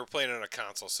 Yeah, you were playing on a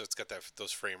console, so it's got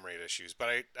those frame rate issues. But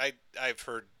I've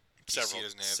heard PC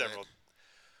doesn't have several. that.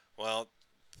 Well,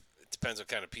 it depends what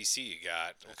kind of PC you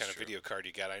got, what That's kind of true. video card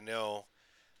you got. I know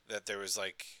that there was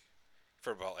like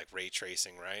for about like ray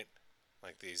tracing, right?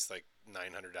 Like these like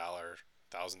 $900,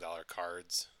 $1,000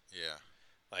 cards. Yeah.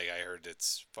 Like I heard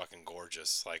it's fucking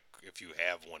gorgeous. Like if you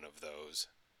have one of those.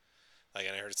 Like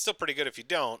and I heard it's still pretty good if you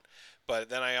don't. But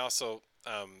then I also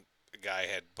a guy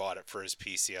had bought it for his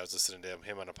PC. I was listening to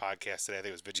him on a podcast today. I think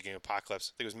it was Video Game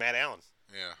Apocalypse. I think it was Matt Allen.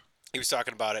 Yeah. He was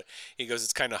talking about it. He goes,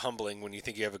 it's kind of humbling when you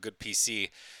think you have a good PC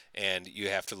and you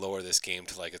have to lower this game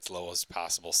to like its lowest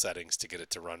possible settings to get it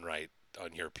to run right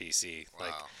on your PC.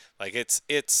 Wow. Like it's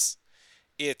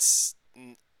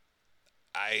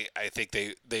I think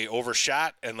they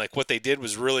overshot and like what they did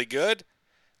was really good.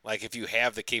 Like if you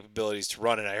have the capabilities to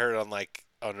run it, I heard on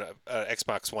a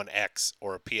Xbox One X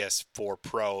or a PS4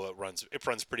 Pro, it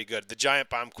runs pretty good. The Giant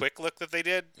Bomb Quick Look that they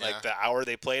did, Yeah. like the hour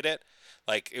they played it,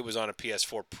 like it was on a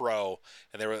PS4 Pro,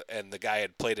 and the guy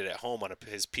had played it at home on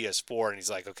his PS4, and he's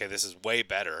like, okay, this is way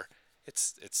better.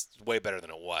 It's way better than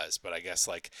it was, but I guess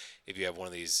like if you have one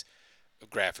of these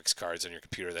graphics cards on your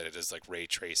computer that it does like ray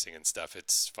tracing and stuff,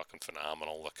 it's fucking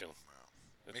phenomenal looking.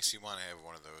 Wow. Makes me want to have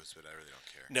one of those, but I really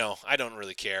don't care. No, I don't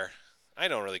really care.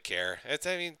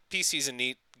 I mean, PC's a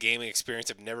neat gaming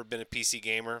experience. I've never been a PC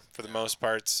gamer for the No. most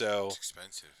part, so It's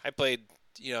expensive. I played,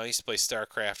 I used to play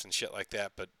StarCraft and shit like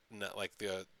that, but not like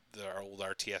the old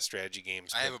RTS strategy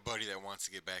games. I have a buddy that wants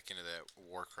to get back into that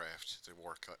Warcraft, the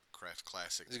Warcraft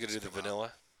Classic. Is he gonna do the Just come out.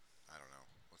 vanilla? I don't know.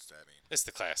 What's that mean? It's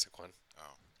the classic one.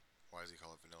 Oh. Why does he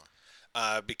call it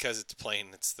vanilla? Because it's plain.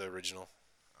 It's the original.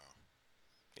 Oh.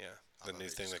 Yeah, I the thought new they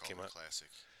thing just that called came it out. Classic.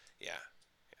 Yeah,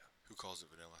 Who calls it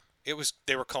vanilla? it was.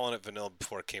 They were calling it vanilla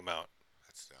before it came out.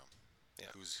 That's dumb. Yeah.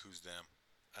 Who's them?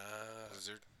 Uh,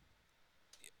 Blizzard?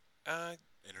 uh,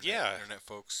 Internet, yeah. Internet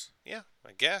folks? yeah,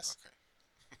 I guess.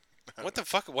 Okay. What the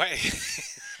fuck? Why?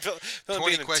 Feeling 20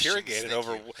 being questions. interrogated Thank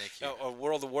over you. Thank you. a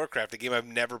World of Warcraft, a game I've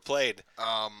never played.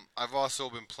 I've also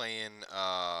been playing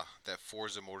that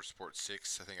Forza Motorsport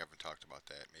 6. I think I've talked about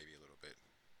that maybe a little bit.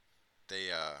 They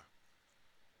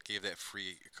gave that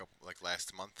free a couple like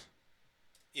last month,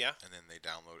 Yeah, and then they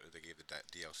gave the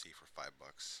DLC for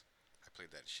 $5. I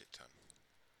played that a shit ton.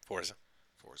 Forza.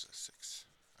 Forza 6.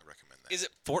 I recommend that. Is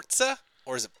it Forza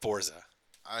or is it Forza?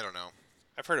 I don't know.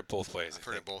 I've heard it both ways. I've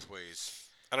heard it both ways.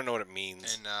 I don't know what it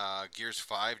means. And Gears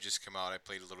 5 just come out. I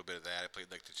played a little bit of that. I played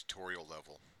like the tutorial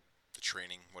level, the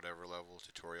training whatever level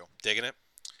tutorial. Digging it?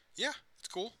 Yeah, it's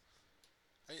cool.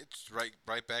 It's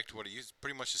right back to what it used.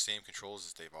 Pretty much the same controls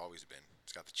as they've always been.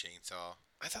 It's got the chainsaw.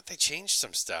 I thought they changed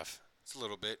some stuff. It's a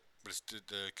little bit, but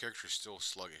the character's still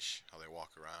sluggish. How they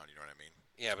walk around. You know what I mean?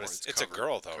 Yeah, but more- it's a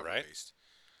girl though, cover right? based.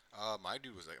 My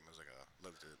dude was like a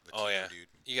Latino Oh yeah. dude.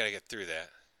 You gotta get through that.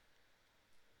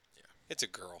 Yeah. It's a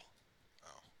girl.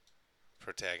 Oh,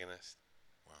 Protagonist.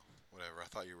 well, whatever. I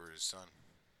thought you were his son.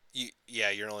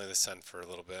 You're only the son for a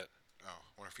little bit. Oh,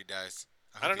 wonder if he dies.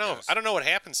 I don't hope he know. does. I don't know what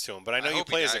happens to him, but I know you hope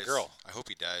he play as a dies. girl. I hope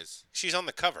he dies. She's on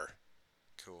the cover.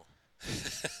 Cool.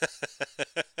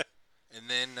 And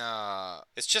then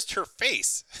It's just her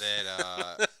face.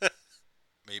 that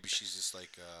maybe she's just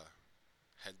like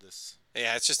headless.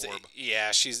 Yeah, it's just Orb.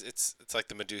 it's like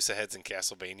the Medusa heads in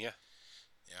Castlevania.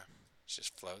 Yeah. She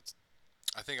just floats.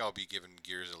 I think I'll be giving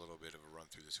Gears a little bit of a run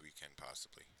through this weekend,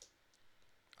 possibly.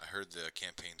 I heard the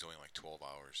campaign's only like 12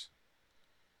 hours.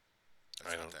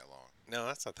 That's not that long. No,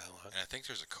 that's not that long. And I think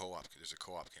there's a co-op. There's a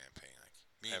co-op campaign. Like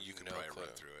me I and you have can no probably clue.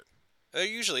 run through it. There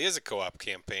usually is a co-op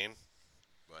campaign.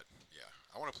 But yeah,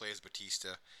 I want to play as Batista,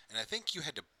 and I think you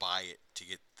had to buy it to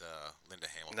get the Linda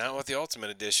Hamilton. Not with the Ultimate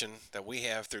Edition that we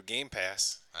have through Game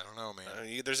Pass. I don't know,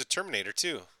 man. There's a Terminator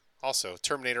too. Also,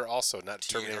 Terminator also, not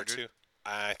Terminator T-800? 2.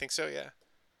 I think so, yeah.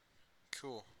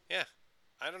 Cool. Yeah.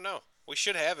 I don't know. We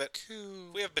should have it. Cool.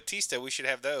 If we have Batista, we should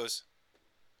have those.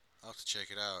 I'll have to check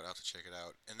it out.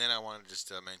 And then I wanted just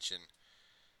to mention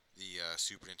the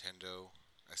Super Nintendo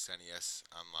SNES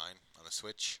online on the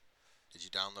Switch. Did you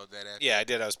download that app? Yeah, I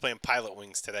did. I was playing Pilot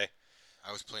Wings today.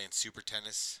 I was playing Super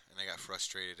Tennis, and I got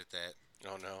frustrated at that.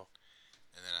 Oh no.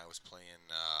 And then I was playing.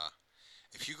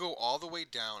 If you go all the way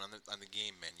down on the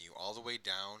game menu, all the way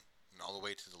down and all the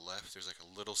way to the left, there's like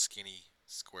a little skinny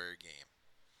square game,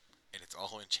 and it's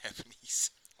all in Japanese.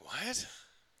 What?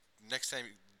 Next time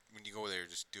when you go there,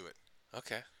 just do it.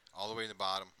 Okay. All the way in the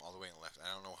bottom, all the way in the left.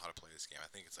 I don't know how to play this game. I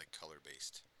think it's like color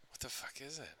based. What the fuck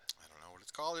is it? I don't know what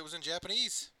it's called. It was in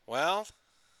Japanese. Well,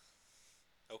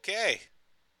 okay.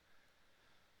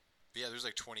 But yeah, there's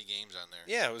like 20 games on there.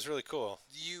 Yeah, it was really cool.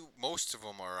 Most of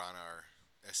them are on our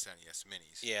SNES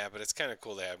minis. Yeah, but it's kind of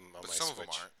cool to have them on But my some Switch.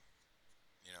 of them aren't.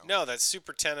 You know. No, that's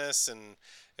Super Tennis, and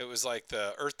it was like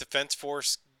the Earth Defense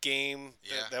Force game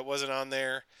Yeah. that wasn't on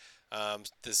there.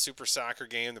 The Super Soccer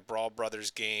game, the Brawl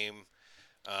Brothers game.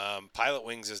 Pilot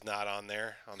Wings is not on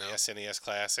there on the No. SNES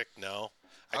Classic. No,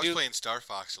 I I was do. playing Star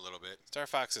Fox a little bit. Star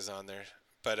Fox is on there,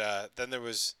 but then there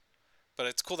was. But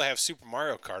it's cool to have Super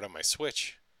Mario Kart on my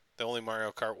Switch. The only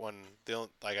Mario Kart one,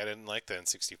 I didn't like the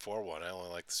N64 one. I only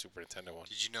like the Super Nintendo one.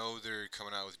 Did you know they're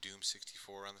coming out with Doom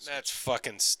 64 on the Switch? That's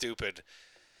fucking stupid.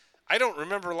 I don't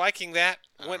remember liking that.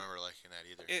 I don't remember liking that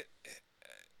either.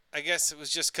 I guess it was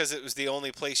just because it was the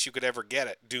only place you could ever get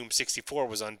it. Doom 64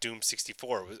 was on Doom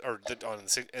 64, on the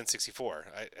N64.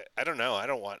 I don't know. I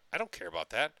don't care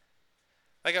about that.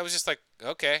 Like I was just like,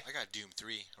 okay, I got Doom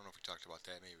 3. I don't know if we talked about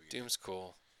that. Maybe we did. Doom's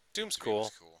cool. Doom's 3 cool.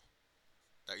 was cool.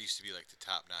 That used to be like the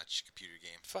top-notch computer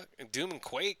game. Fuck Doom and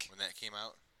Quake. When that came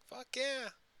out. Fuck yeah.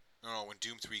 No, when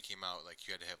Doom 3 came out, like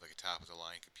you had to have like a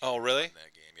top-of-the-line computer. Oh really? In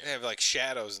that game, They have like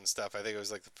shadows and stuff. I think it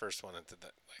was like the first one that did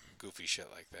that, like goofy shit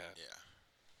like that. Yeah.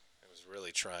 It was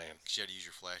really trying. 'Cause you had to use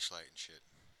your flashlight and shit.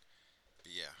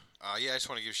 But yeah, I just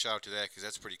want to give a shout out to that because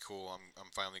that's pretty cool. I'm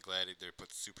finally glad they put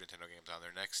the Super Nintendo games on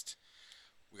there. Next,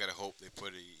 we gotta hope they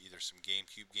put either some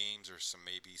GameCube games or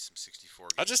maybe some 64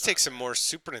 games. I'll just take some there. more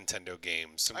Super Nintendo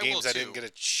games. Some I games will I didn't too. get a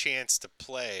chance to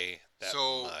play that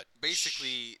So much.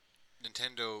 basically,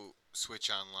 Nintendo Switch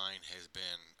Online has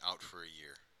been out for a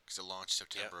year because it launched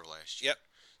September of last year. Yep.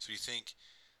 So you think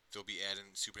they'll be adding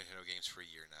Super Nintendo games for a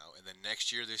year now, and then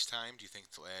next year this time, do you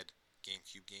think they'll add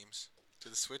GameCube games to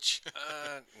the Switch?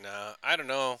 No, I don't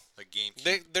know. Like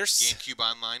GameCube, There's. GameCube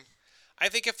Online. I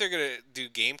think if they're gonna do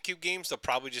GameCube games, they'll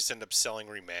probably just end up selling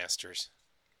remasters.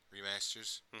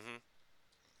 Remasters. Mm-hmm.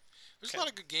 There's a lot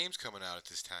of good games coming out at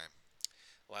this time.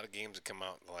 A lot of games have come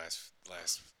out in the last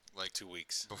Like 2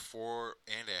 weeks. before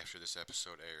and after this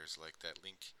episode airs, like that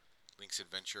Link's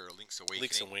Adventure or Link's Awakening.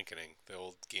 Link's Awakening, the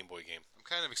old Game Boy game. I'm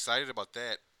kind of excited about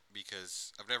that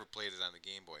because I've never played it on the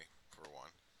Game Boy for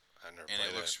one, I've never and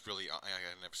played it looks really. I've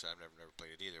never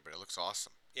played it either, but it looks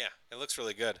awesome. Yeah, it looks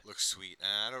really good. It looks sweet,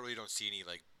 and I don't see any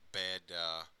like bad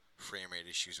frame rate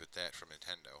issues with that from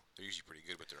Nintendo. They're usually pretty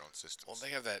good with their own systems. Well,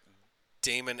 they have that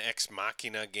Daemon X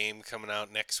Machina game coming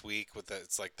out next week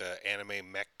it's like the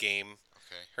anime mech game.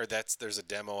 Okay. Heard there's a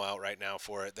demo out right now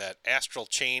for it. That Astral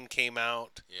Chain came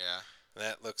out. Yeah.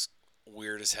 That looks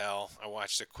weird as hell. I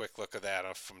watched a quick look of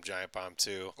that from Giant Bomb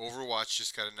 2. Overwatch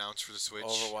just got announced for the Switch.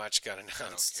 Overwatch got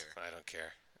announced. care. I don't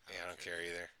care. I don't care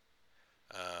either.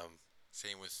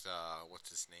 Same with what's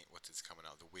his name? What's it's coming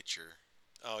out? The Witcher.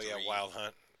 Oh 3. yeah, Wild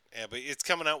Hunt. Yeah, but it's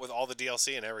coming out with all the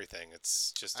DLC and everything.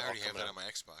 It's just I all already have coming that out. on my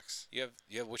Xbox. You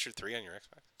have Witcher 3 on your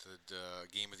Xbox? The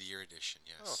Game of the Year edition.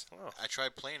 Yes. Oh, wow. I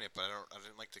tried playing it, but I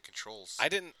didn't like the controls. I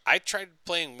didn't. I tried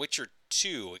playing Witcher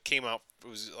 2. It came out. It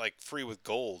was like free with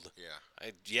gold.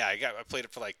 Yeah. I played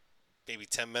it for like maybe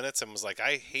 10 minutes and was like,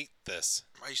 I hate this.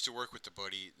 I used to work with the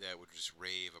buddy that would just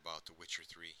rave about The Witcher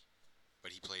 3,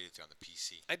 but he played it on the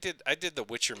PC. I did the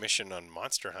Witcher mission on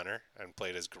Monster Hunter and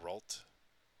played as Geralt.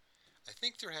 I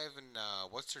think they're having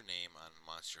what's her name on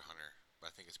Monster Hunter, but I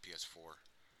think it's PS4.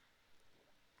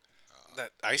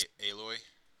 That ice. Aloy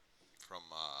from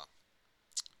man,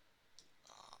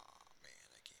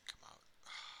 that game come out.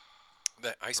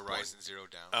 That Iceborne. Horizon Zero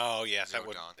Dawn. Oh yeah, Zero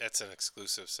Dawn. that's an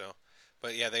exclusive. So,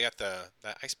 but yeah, they got that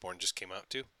Iceborne just came out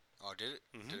too. Oh, did it?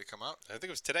 Mhm. Did it come out? I think it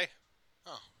was today.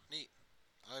 Oh, neat.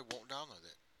 I won't download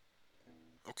it.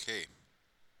 Okay.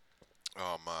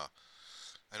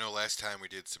 I know last time we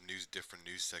did some different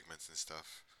news segments and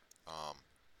stuff.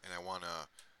 And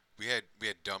we had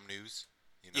dumb news.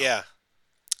 You know? Yeah.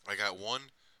 I got one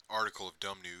article of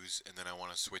dumb news, and then I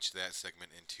want to switch that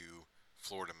segment into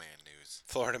Florida man news.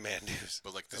 Florida man news.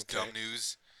 But like this Okay. dumb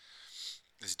news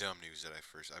that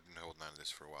I've been holding on to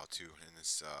this for a while too, and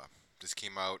this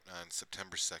came out on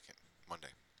September 2nd,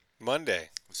 Monday. Monday.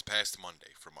 This past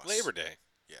Monday from us. Labor Day.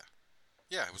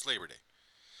 Yeah, it was Labor Day.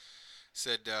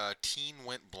 Said teen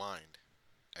went blind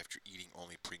after eating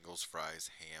only Pringles, fries,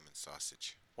 ham, and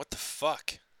sausage. What the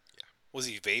fuck? Yeah. Was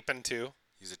he vaping too?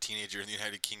 He's a teenager in the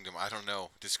United Kingdom. I don't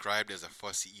know. Described as a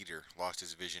fussy eater, lost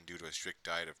his vision due to a strict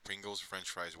diet of Pringles, French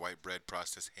fries, white bread,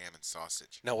 processed ham, and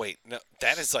sausage. No, wait. No,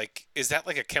 is that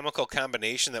like a chemical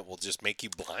combination that will just make you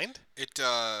blind? It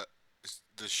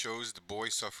shows the boy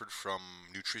suffered from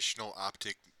nutritional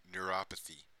optic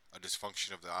neuropathy, a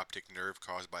dysfunction of the optic nerve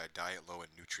caused by a diet low in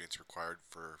nutrients required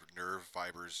for nerve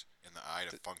fibers in the eye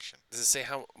to function. Does it say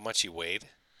how much he weighed?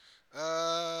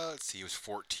 Let's see. He was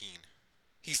 14.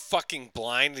 He's fucking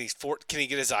blind and can he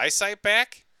get his eyesight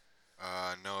back?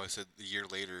 No, it said a year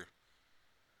later,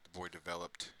 the boy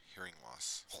developed hearing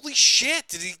loss. Holy shit!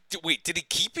 Did he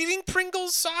keep eating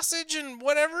Pringles sausage and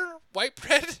whatever white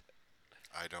bread?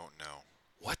 I don't know.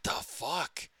 What the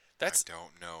fuck? I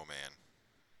don't know, man.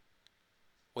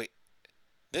 Wait.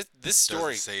 This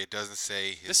story It doesn't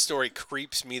say this story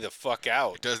creeps me the fuck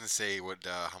out. It doesn't say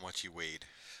how much he weighed.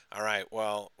 All right.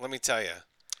 Well, let me tell you.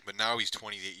 But now he's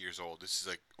 28 years old. This is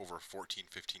like over a 14,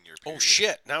 15-year period. Oh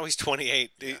shit! Now he's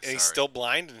 28 Yeah, and he's still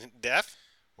blind and deaf.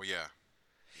 Well, yeah.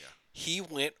 He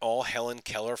went all Helen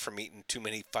Keller from eating too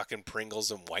many fucking Pringles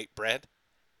and white bread.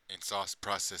 And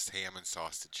processed ham and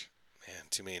sausage. Man,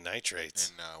 too many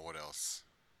nitrates. And what else?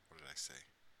 What did I say?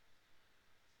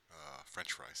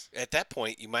 French fries. At that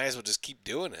point, you might as well just keep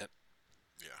doing it.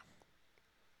 Yeah.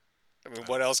 I mean,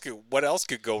 what else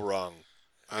could go wrong?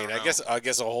 I mean, I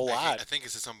guess a whole lot. I think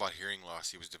it said something about hearing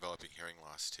loss. He was developing hearing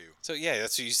loss too. So yeah,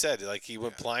 that's what you said. Like he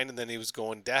went blind and then he was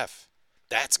going deaf.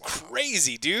 That's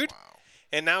crazy, dude. Wow.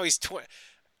 And now he's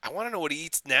I want to know what he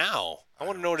eats now. I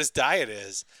want to know what his diet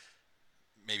is.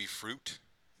 Maybe fruit.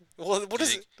 Well, what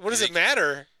does it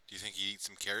matter? Do you think he eats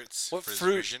some carrots What for his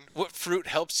fruit? vision? What fruit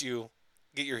helps you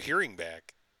get your hearing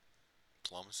back?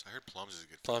 Plums. I heard plums is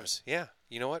good. Plums. Yeah.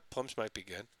 You know what? Plums might be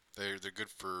good. They're good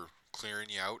for clearing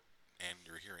you out and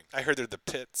your hearing. I heard they're the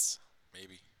pits.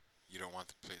 Maybe. You don't want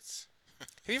the pits. Have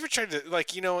you ever tried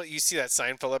to you see that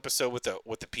Seinfeld episode with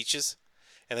the peaches?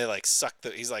 And they suck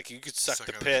he's like, you could suck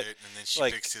the pit. And then she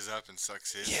picks his up and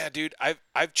sucks his. Yeah, dude,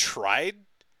 I've tried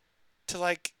to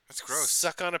that's gross.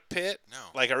 suck on a pit.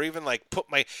 No. Or even put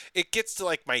it gets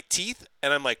to my teeth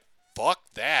and I'm like, fuck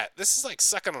that. This is like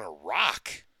sucking on a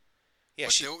rock. Yeah,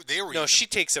 but she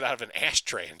takes it out of an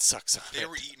ashtray and sucks on it. They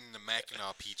were eating the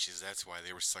Mackinac peaches. That's why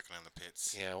they were sucking on the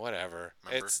pits. Yeah, whatever.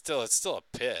 Remember? It's still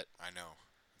a pit. I know.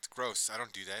 It's gross. I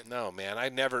don't do that. No, man.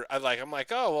 I'm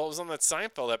like, oh, well, it was on that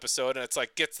Seinfeld episode, and it's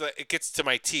like it gets to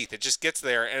my teeth. It just gets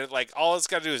there, and all it's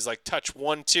got to do is touch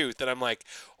one tooth, and I'm like,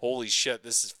 holy shit,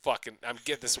 this is fucking. I'm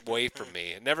getting this away from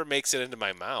me. It never makes it into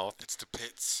my mouth. It's the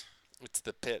pits. It's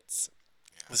the pits.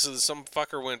 Yeah. So some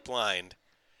fucker went blind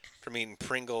from eating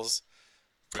Pringles,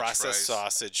 processed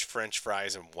sausage, French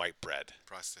fries, and white bread.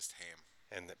 Processed ham.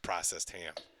 And the processed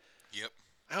ham. Yep.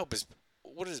 I hope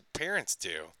what does his parents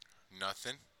do?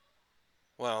 Nothing.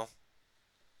 Well,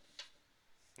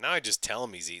 now I just tell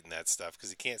him he's eating that stuff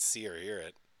because he can't see or hear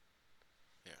it.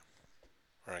 Yeah.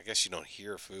 Or I guess you don't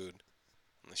hear food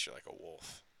unless you're like a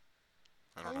wolf.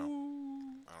 I don't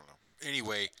know.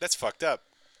 Anyway. That's fucked up.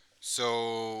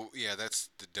 So, yeah, that's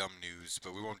the dumb news,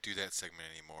 but we won't do that segment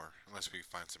anymore unless we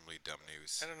find some really dumb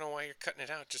news. I don't know why you're cutting it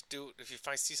out. Just do it. If you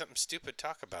see something stupid,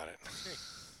 talk about it. Okay.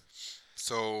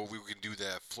 So we can do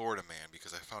that Florida man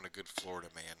because I found a good Florida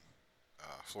man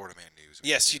news.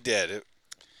 Yes, you did. And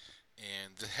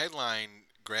the headline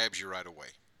grabs you right away.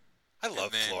 I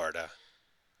love Florida.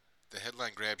 The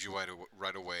headline grabs you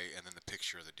right away, and then the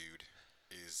picture of the dude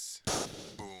is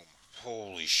boom.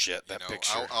 Holy shit, that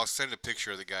picture. I'll send a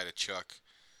picture of the guy to Chuck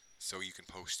so you can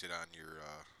post it on your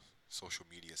social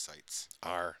media sites.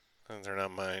 They're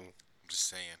not mine. I'm just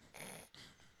saying.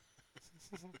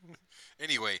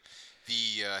 Anyway,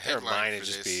 the headline for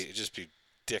this... It'd just be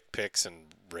dick pics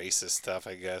and racist stuff,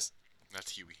 I guess.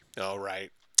 That's Huey. Oh,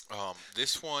 right.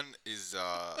 This one is,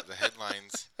 the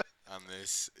headlines on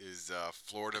this is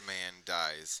Florida man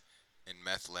dies in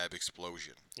meth lab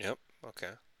explosion. Yep,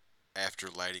 okay. After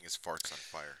lighting his farts on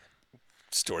fire.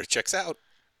 Story checks out.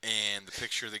 And the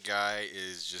picture of the guy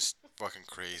is just fucking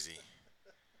crazy.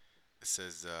 It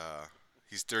says,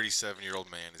 he's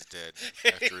 37-year-old man is dead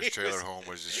after his trailer home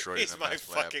was destroyed in a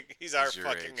meth lab. He's our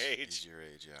fucking age. He's your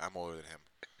age, yeah. I'm older than him.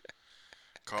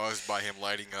 Caused by him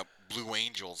lighting up Blue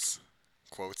Angels,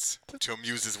 quotes, to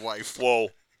amuse his wife. Whoa.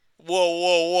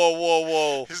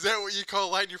 Whoa. Is that what you call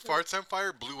lighting your farts on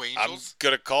fire? Blue Angels? I'm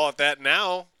going to call it that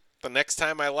now. The next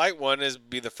time I light one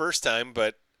be the first time,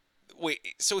 but wait,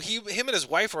 so him and his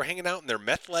wife were hanging out in their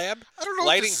meth lab? I don't know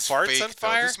lighting if this is farts fake, on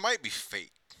fire? Though. This might be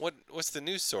fake. What's the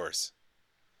news source?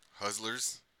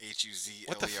 Hustlers, Huzlers.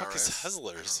 What the fuck is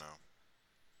Hustlers?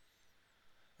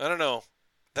 I I don't know.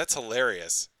 That's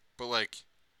hilarious. But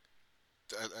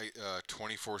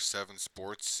 24/7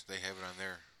 Sports, they have it on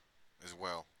there as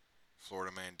well.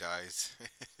 Florida man dies.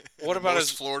 What about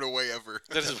his Florida way ever?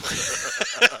 Did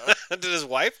his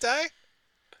wife die?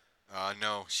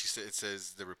 No. She said it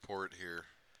says the report here.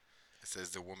 It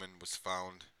says the woman was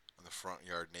found in the front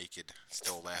yard naked,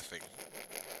 still laughing.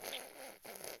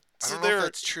 I don't know if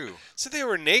that's true. So they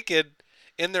were naked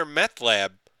in their meth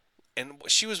lab, and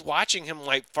she was watching him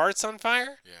light farts on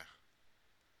fire? Yeah.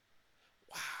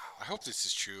 Wow. I hope this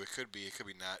is true. It could be. It could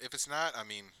be not. If it's not, I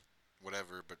mean,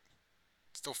 whatever. But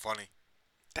it's still funny.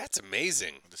 That's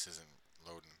amazing. This isn't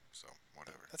loading. So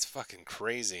whatever. That's fucking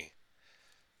crazy.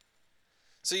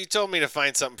 So you told me to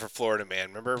find something for Florida Man.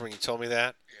 Remember when you told me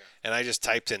that? Yeah. And I just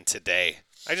typed in today.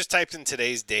 I just typed in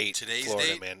today's date. Today's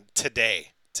Florida date? Man.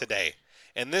 Today.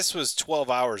 And this was 12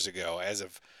 hours ago as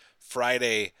of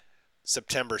Friday,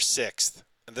 September 6th.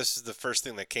 And this is the first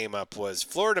thing that came up was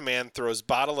Florida Man throws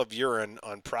bottle of urine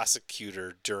on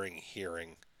prosecutor during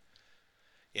hearing.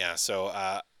 Yeah, so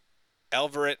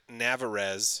Alvaret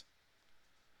Navarez,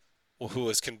 who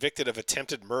was convicted of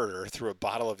attempted murder, threw a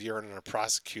bottle of urine on a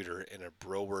prosecutor in a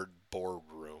Broward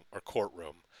boardroom or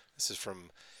courtroom. This is from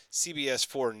CBS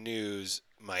 4 News,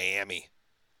 Miami.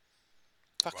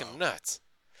 Fucking nuts.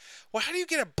 Well, how do you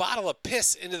get a bottle of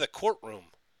piss into the courtroom?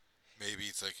 Maybe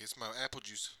it's like, it's my apple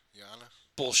juice, Yana.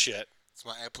 Bullshit. It's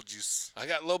my apple juice. I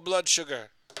got low blood sugar.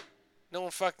 No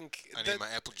one fucking... I need my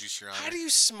apple juice, Your Honor. How do you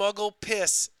smuggle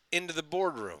piss into the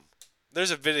boardroom?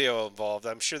 There's a video involved.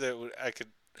 I'm sure that I could...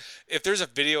 If there's a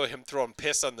video of him throwing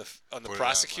piss on the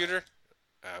prosecutor,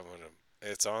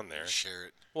 it's on there. Share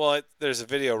it. Well, there's a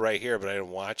video right here, but I didn't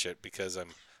watch it because I'm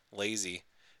lazy.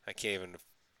 I can't even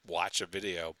watch a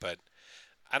video. But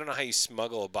I don't know how you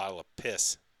smuggle a bottle of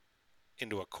piss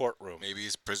into a courtroom. Maybe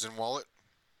his prison wallet.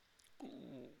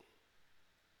 Ooh,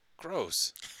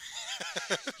 gross.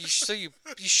 you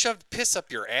shoved piss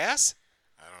up your ass?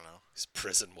 I don't know. His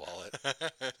prison wallet. I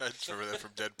remember that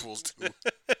from Deadpool's 2.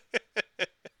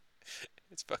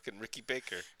 It's fucking Ricky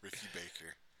Baker. Ricky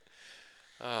Baker.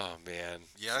 Oh man.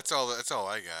 Yeah, that's all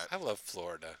I got. I love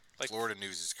Florida. Florida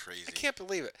news is crazy. I can't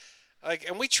believe it.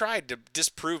 And we tried to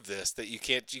disprove this that you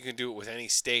can do it with any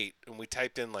state, and we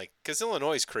typed in because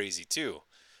Illinois is crazy too.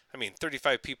 I mean,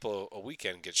 35 people a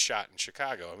weekend get shot in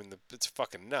Chicago. I mean, it's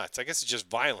fucking nuts. I guess it's just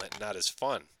violent, and not as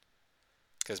fun.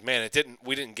 Because man,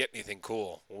 we didn't get anything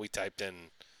cool when we typed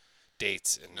in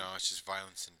dates. And no, it's just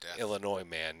violence and death. Illinois,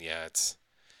 man, yeah, it's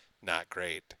not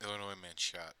great. Illinois man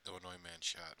shot. Illinois man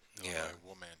shot. Illinois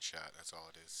woman shot. That's all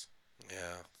it is.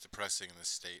 Yeah. It's depressing in this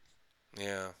state.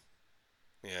 Yeah.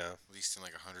 Yeah. At least in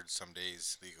 100 some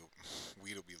days,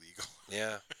 weed will be legal.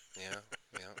 Yeah. Yeah.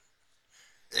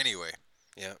 Yeah. Anyway.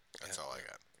 Yeah. That's all I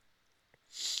got.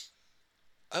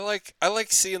 I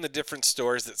like seeing the different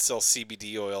stores that sell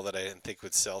CBD oil that I didn't think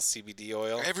would sell CBD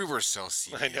oil. Everywhere sells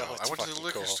CBD I know, oil. it's I went to the fucking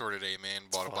liquor cool. store today, man.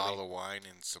 Bought a funny. bottle of wine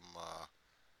and some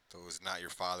those Not Your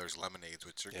Father's lemonades,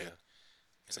 which are good. And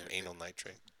Some anal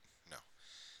nitrate. No.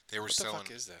 They were What selling. the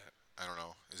fuck is that? I don't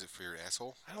know. Is it for your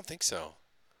asshole? I don't think so.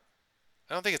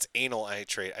 I don't think it's anal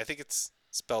nitrate. I think it's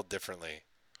spelled differently.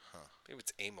 Huh. Maybe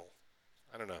it's anal.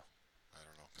 I don't know. I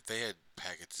don't know. But they had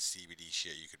packets of CBD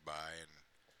shit you could buy, and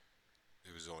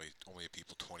it was only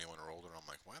people 21 or older. I'm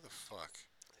like, why the fuck?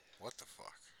 What the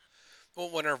fuck? Well,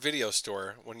 when our video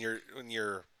store, when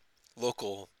your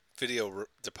local video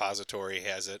depository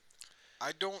has it.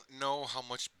 I don't know how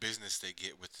much business they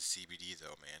get with the CBD,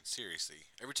 though, man. Seriously.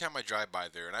 Every time I drive by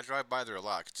there, and I drive by there a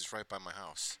lot because it's right by my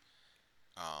house,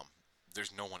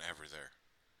 there's no one ever there.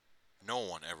 No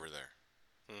one ever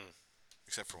there.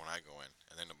 Except for when I go in,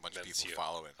 and then a bunch of people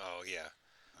follow in. Oh, yeah.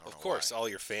 Of course, all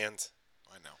your fans.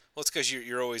 I know. Well, it's because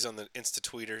you're always on the Insta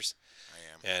tweeters.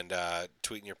 I am. And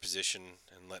tweeting your position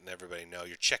and letting everybody know.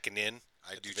 You're checking in.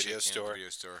 I at do the video check store. in at the video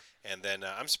store. And then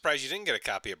I'm surprised you didn't get a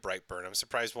copy of Brightburn. I'm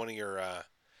surprised one of your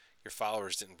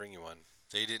followers didn't bring you one.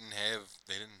 They didn't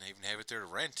even have it there to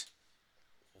rent.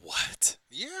 What?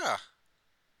 Yeah.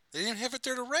 They didn't have it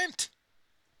there to rent.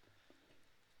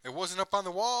 It wasn't up on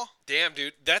the wall. Damn,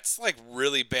 dude. That's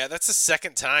really bad. That's the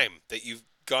second time that you've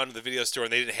gone to the video store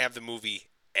and they didn't have the movie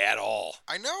at all.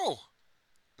 I know.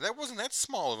 That wasn't that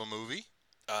small of a movie.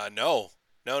 No.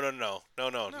 No.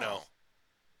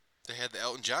 They had the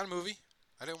Elton John movie.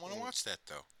 I didn't want to watch that,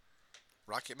 though.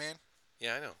 Rocket Man.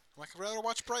 Yeah, I know. I'd rather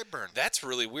watch Brightburn. That's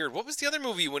really weird. What was the other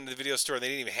movie you went to the video store and they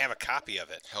didn't even have a copy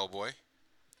of it? Hellboy.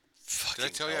 Fucking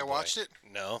Did I tell you I Hellboy. watched it?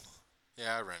 No.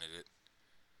 Yeah, I rented it.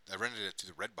 I rented it to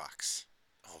the Redbox.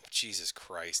 Oh, Jesus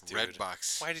Christ, dude.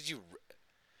 Redbox. Why did you...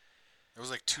 It was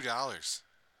like $2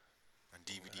 on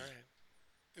DVD. All right.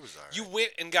 It was alright. You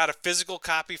went and got a physical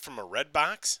copy from a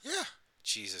Redbox? Yeah.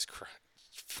 Jesus Christ.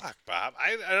 Fuck, Bob.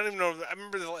 I don't even know.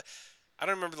 I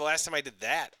don't remember the last time I did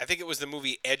that. I think it was the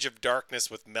movie Edge of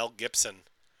Darkness with Mel Gibson.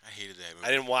 I hated that movie.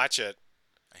 I didn't watch it.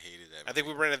 I hated that movie. I think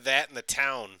we rented that in the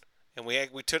town, and we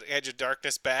took Edge of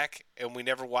Darkness back, and we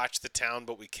never watched the town,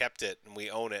 but we kept it, and we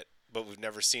own it, but we've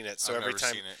never seen it. So I've never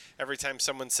seen it. every time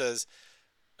someone says,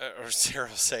 or Sarah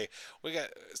will say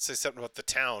something about the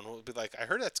town, we'll be like, I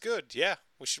heard that's good. Yeah,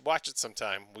 we should watch it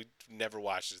sometime. We never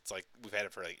watched it. It's like we've had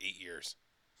it for 8 years.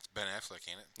 It's Ben Affleck,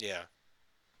 ain't it? Yeah,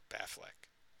 Affleck.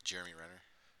 Jeremy Renner.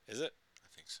 Is it? I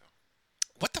think so.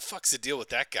 What the fuck's the deal with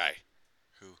that guy?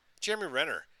 Who? Jeremy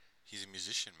Renner. He's a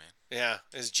musician, man. Yeah,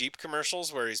 his Jeep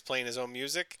commercials where he's playing his own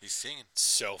music. He's singing.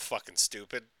 So fucking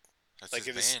stupid. That's Like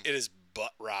his band. it is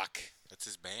butt rock. That's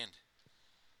his band.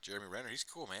 Jeremy Renner, he's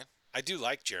cool, man. I do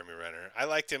like Jeremy Renner. I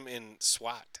liked him in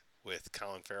SWAT with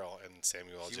Colin Farrell and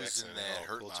Samuel L. He Jackson. was in that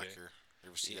Hurt Cool J. Locker. You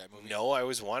ever see that movie? No, I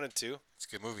always wanted to. It's a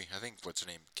good movie. I think, what's her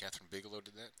name? Catherine Bigelow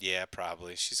did that? Yeah,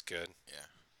 probably. She's good. Yeah.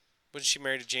 Wasn't she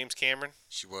married to James Cameron?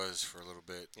 She was for a little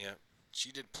bit. Yeah.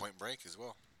 She did Point Break as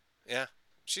well. Yeah,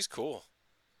 she's cool.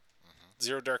 Mm-hmm.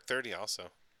 Zero Dark 30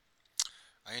 also.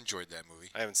 I enjoyed that movie.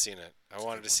 I haven't seen it. I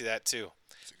wanted to see that too.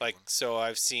 Like, so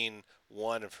I've seen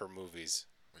one of her movies.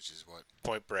 Which is what?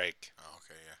 Point Break. Oh,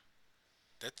 okay, yeah.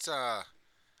 That's, I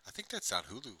think that's on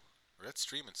Hulu. Or that's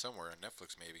streaming somewhere on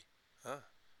Netflix, maybe. Huh.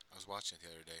 I was watching it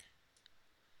the other day.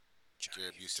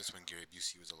 Gary Busey. That's when Gary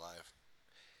Busey was alive.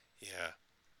 Yeah.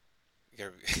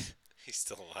 He's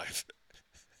still alive.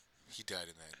 He died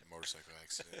in that motorcycle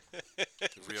accident.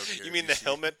 The real Gary You mean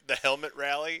Busey. the helmet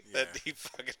rally Yeah. that he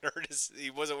fucking he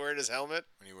wasn't wearing his helmet?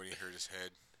 When he hurt his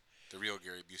head. The real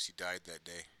Gary Busey died that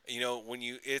day. You know,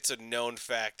 it's a known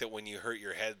fact that when you hurt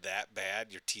your head that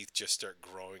bad, your teeth just start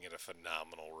growing at a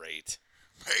phenomenal rate.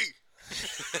 Hey!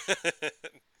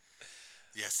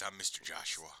 Yes, I'm Mr.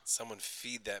 Joshua. Someone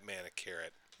feed that man a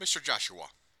carrot. Mr. Joshua,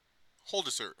 hold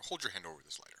your hand over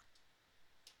this lighter.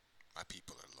 My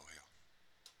people are loyal.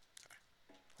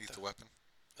 Lethal Weapon?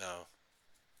 No.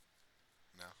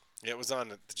 No? Yeah, it was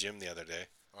on at the gym the other day.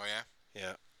 Oh, yeah?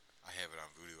 Yeah. I have it on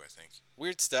Vudu, I think.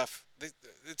 Weird stuff.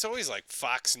 It's always like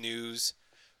Fox News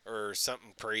or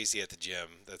something crazy at the gym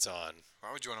that's on.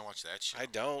 Why would you want to watch that shit? I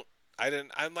don't. I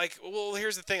didn't. I'm like, well,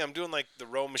 here's the thing. I'm doing like the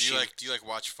row machine. Do you like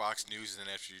watch Fox News and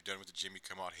then after you're done with the gym, you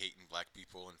come out hating black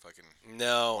people and fucking?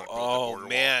 No. Oh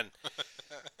man.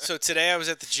 So today I was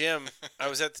at the gym.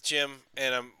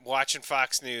 And I'm watching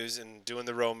Fox News and doing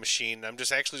the row machine. I'm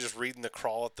just reading the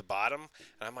crawl at the bottom,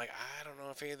 and I'm like, I don't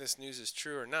know if any of this news is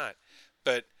true or not,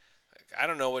 but I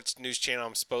don't know which news channel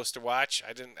I'm supposed to watch.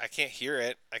 I can't hear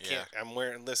it. I can't. Yeah.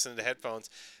 I'm listening to headphones,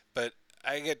 but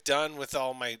I get done with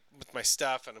my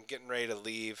stuff, and I'm getting ready to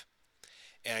leave,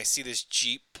 and I see this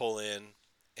Jeep pull in,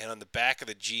 and on the back of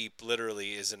the Jeep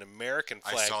literally is an American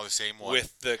flag. I saw the same one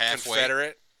with the halfway.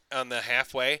 Confederate on the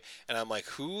halfway, and I'm like,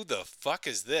 who the fuck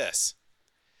is this?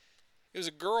 It was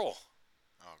a girl.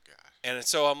 Oh God. And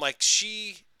so I'm like,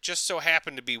 she just so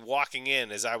happened to be walking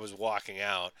in as I was walking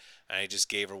out, and I just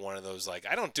gave her one of those, like,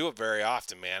 I don't do it very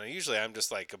often, man. And usually I'm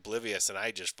just like oblivious, and I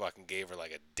just fucking gave her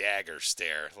like a dagger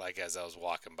stare, like as I was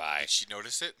walking by. Did she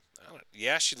notice it?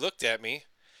 Yeah, she looked at me.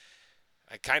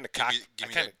 I kind of cocked. Give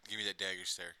me that dagger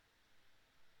stare.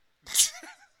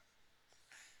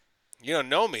 You don't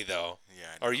know me though, yeah,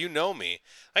 I know. Or you know me.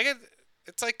 Like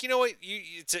it's like, you know what?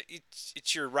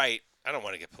 It's your right. I don't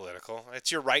want to get political.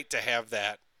 It's your right to have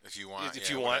that. If you want,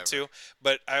 if you want to,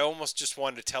 but I almost just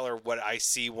wanted to tell her what I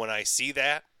see when I see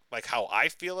that, like how I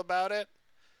feel about it.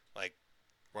 Like,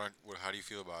 how do you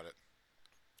feel about it?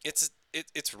 It's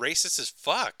racist as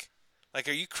fuck. Like,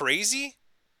 are you crazy?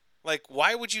 Like,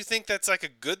 why would you think that's like a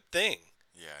good thing?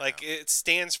 Yeah. Like, it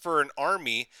stands for an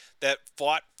army that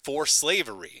fought for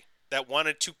slavery, that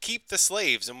wanted to keep the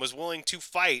slaves and was willing to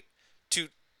fight to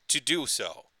do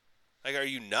so. Like, are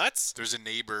you nuts? There's a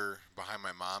neighbor behind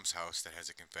my mom's house that has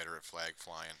a Confederate flag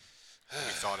flying. We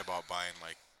thought about buying,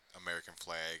 like, American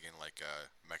flag and, like, a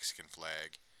Mexican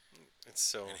flag. And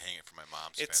hang it for my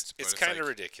mom's fence. It's kind of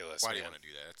ridiculous, Why man. do you want to do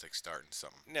that? It's like starting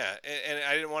something. Yeah, and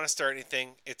I didn't want to start anything.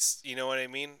 It's, you know what I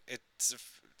mean? It's a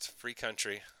free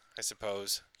country, I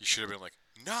suppose. You should have been like,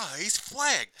 nice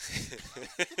flag.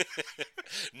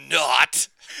 Not.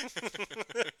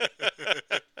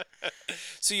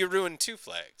 So you ruined two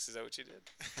flags. Is that what you did?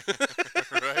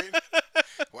 Right?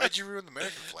 Why'd you ruin the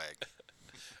American flag?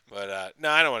 But no,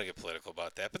 I don't want to get political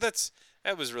about that. But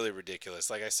that was really ridiculous.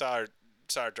 Like, I saw her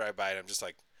drive by, and I'm just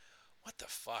like, what the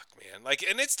fuck, man? Like,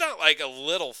 and it's not like a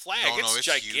little flag. It's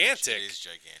gigantic. Huge. It is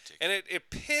gigantic. And it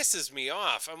pisses me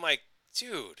off. I'm like,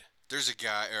 dude. There's a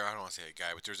guy, or I don't want to say a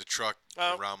guy, but there's a truck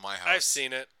around my house. I've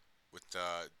seen it. With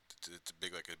it's a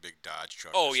big Dodge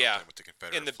truck. Oh yeah. With the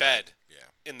Confederate in the flag. bed.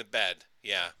 Yeah. In the bed.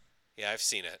 Yeah. Yeah, I've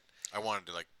seen it. I wanted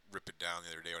to like rip it down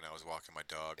the other day when I was walking my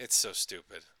dog. It's so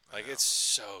stupid. Like, it's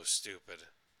so stupid.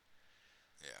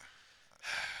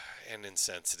 Yeah. And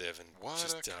insensitive and what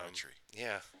just a dumb. country.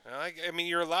 Yeah. I mean,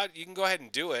 you're allowed. You can go ahead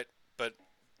and do it, but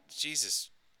Jesus,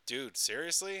 dude,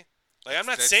 seriously? Like, I'm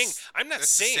not saying.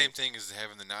 That's the same thing as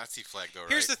having the Nazi flag, though, right?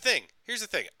 Here's the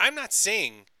thing. I'm not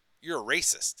saying you're a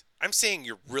racist. I'm saying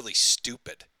you're really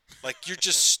stupid. Like, you're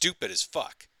just stupid as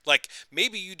fuck. Like,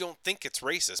 maybe you don't think it's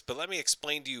racist, but let me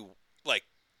explain to you, like,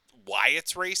 why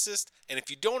it's racist. And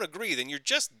if you don't agree, then you're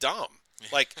just dumb.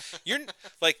 Like you're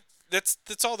like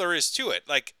that's all there is to it.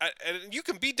 Like and you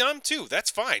can be dumb too. That's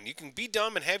fine. You can be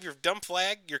dumb and have your dumb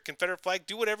flag, your Confederate flag,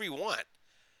 do whatever you want.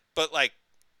 But like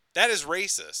that is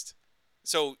racist.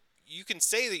 So you can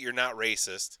say that you're not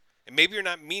racist, and maybe you're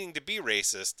not meaning to be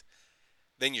racist.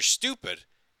 Then you're stupid,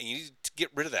 and you need to get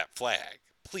rid of that flag,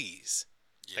 please.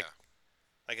 Yeah.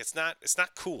 Like it's not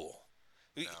cool.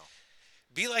 No.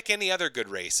 Be like any other good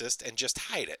racist and just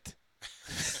hide it.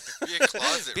 Be a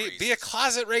closet racist. Be a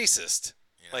closet racist.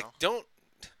 You know? Like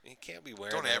you can't be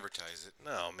wearing. Don't that. advertise it.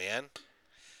 No, man.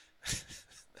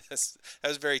 That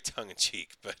was very tongue in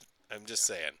cheek, but I'm just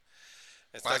saying.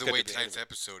 It's By not the good way, to be tonight's anywhere.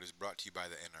 episode is brought to you by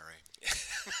the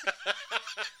NRA.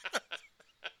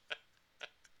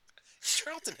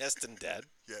 Charlton Heston dead.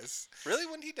 Yes. Really?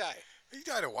 When did he die? He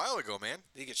died a while ago, man.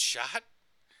 Did he get shot?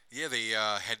 Yeah, they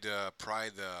had to pry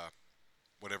the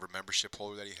whatever membership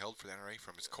holder that he held for the NRA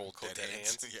from his cold dead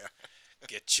hands. Yeah.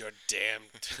 Get your damn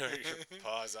your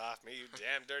paws off me, you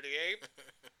damn dirty ape.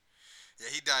 Yeah,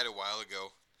 he died a while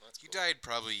ago. That's He cool. died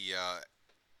probably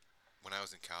when I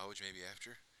was in college, maybe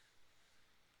after.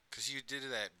 Because he did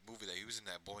that movie that he was in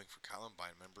that Bowling for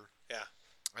Columbine, remember? Yeah.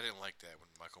 I didn't like that when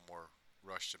Michael Moore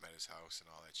rushed him at his house and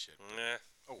all that shit. Nah,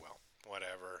 Oh well.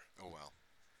 whatever. Oh well.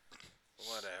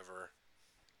 Whatever.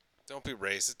 Don't be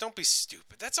racist. Don't be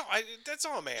stupid. That's all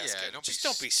I'm asking. don't Just be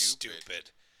don't be stupid.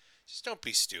 stupid. Just don't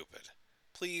be stupid.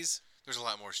 Please. There's a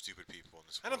lot more stupid people in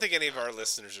this world. I don't think any of than our not, though.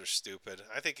 listeners are stupid.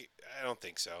 I don't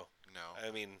think so. No.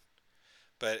 I mean,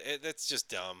 but that's just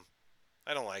dumb.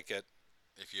 I don't like it.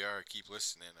 If you are, keep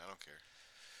listening. I don't care.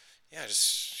 Yeah,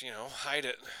 just hide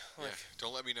it. Yeah. Like,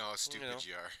 Don't let me know how stupid know.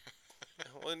 you are.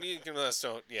 well, you can let us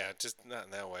know. Yeah, just not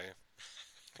in that way.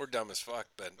 We're dumb as fuck,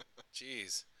 but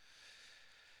jeez.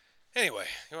 Anyway,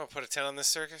 you want to put a 10 on this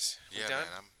circus? We Yeah, done?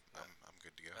 man. I'm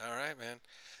good to go. All right, man.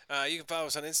 You can follow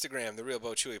us on Instagram, The Real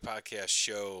Bo Chuey Podcast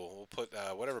Show. We'll put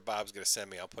whatever Bob's going to send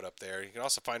me, I'll put up there. You can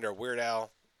also find our Weird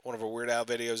Al, one of our Weird Al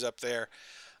videos up there.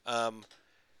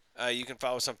 You can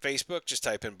follow us on Facebook. Just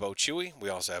type in Bo Chuey. We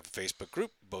also have a Facebook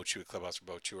group, Bo Chuey Clubhouse for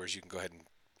Bo Chewers. You can go ahead and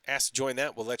ask to join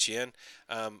that. We'll let you in.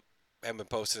 Haven't been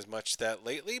posting as much of that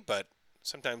lately, but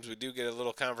sometimes we do get a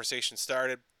little conversation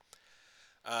started.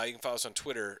 You can follow us on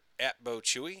Twitter at Bo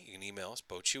Chuey. You can email us,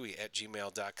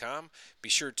 bochewy@gmail.com. Be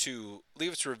sure to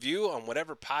leave us a review on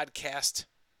whatever podcast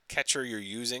catcher you're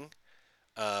using.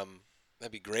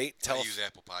 That'd be great. I use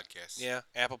Apple Podcasts. Yeah,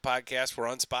 Apple Podcasts. We're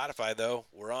on Spotify, though.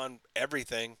 We're on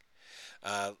everything.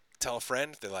 Tell a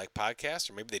friend if they like podcasts,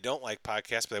 or maybe they don't like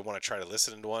podcasts, but they want to try to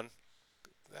listen to one.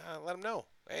 Let them know.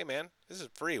 Hey, man, this is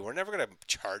free. We're never going to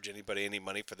charge anybody any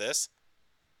money for this.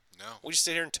 No. We just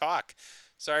sit here and talk.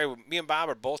 Sorry, me and Bob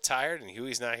are both tired, and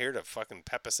Huey's not here to fucking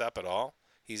pep us up at all.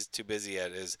 He's too busy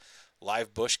at his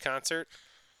live Bush concert.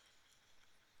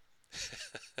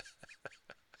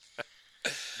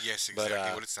 Yes, exactly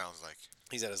But, what it sounds like.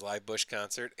 He's at his live Bush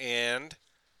concert,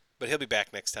 but he'll be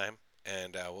back next time,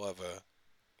 and we'll have a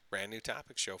brand new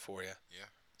topic show for you. Yeah.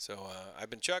 So I've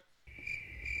been Chuck.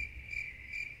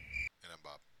 And I'm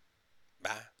Bob.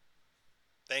 Bye.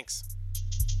 Thanks.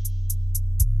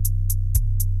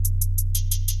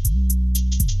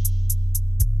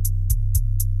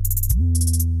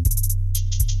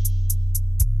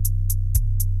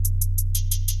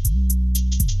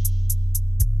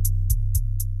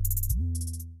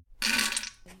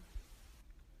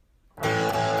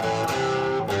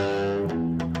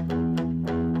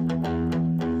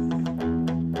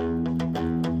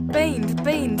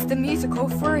 Beans, the musical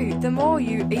fruit. The more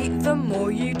you eat, the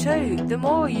more you toot. The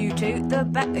more you toot, the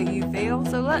better you feel.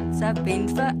 So let's have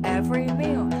beans for every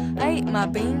meal. Ate my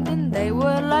beans and they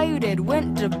were loaded.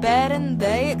 Went to bed and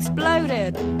they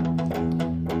exploded.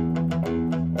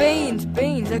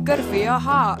 Beans are good for your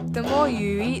heart. The more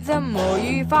you eat, the more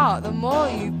you fart. The more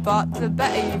you fart, the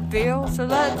better you feel. So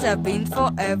let's have beans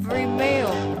for every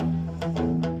meal.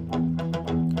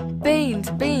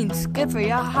 Beans, good for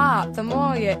your heart. The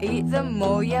more you eat, the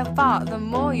more you fart. The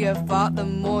more you fart, the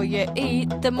more you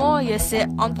eat. The more you sit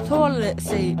on the toilet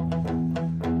seat.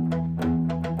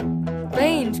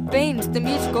 Beans, the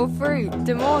musical fruit.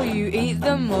 The more you eat,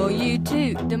 the more you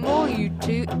toot. The more you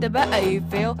toot, the better you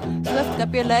feel. So lift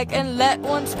up your leg and let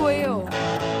one squeal.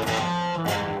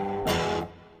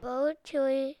 Bo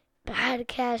Chuey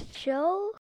Podcast Show.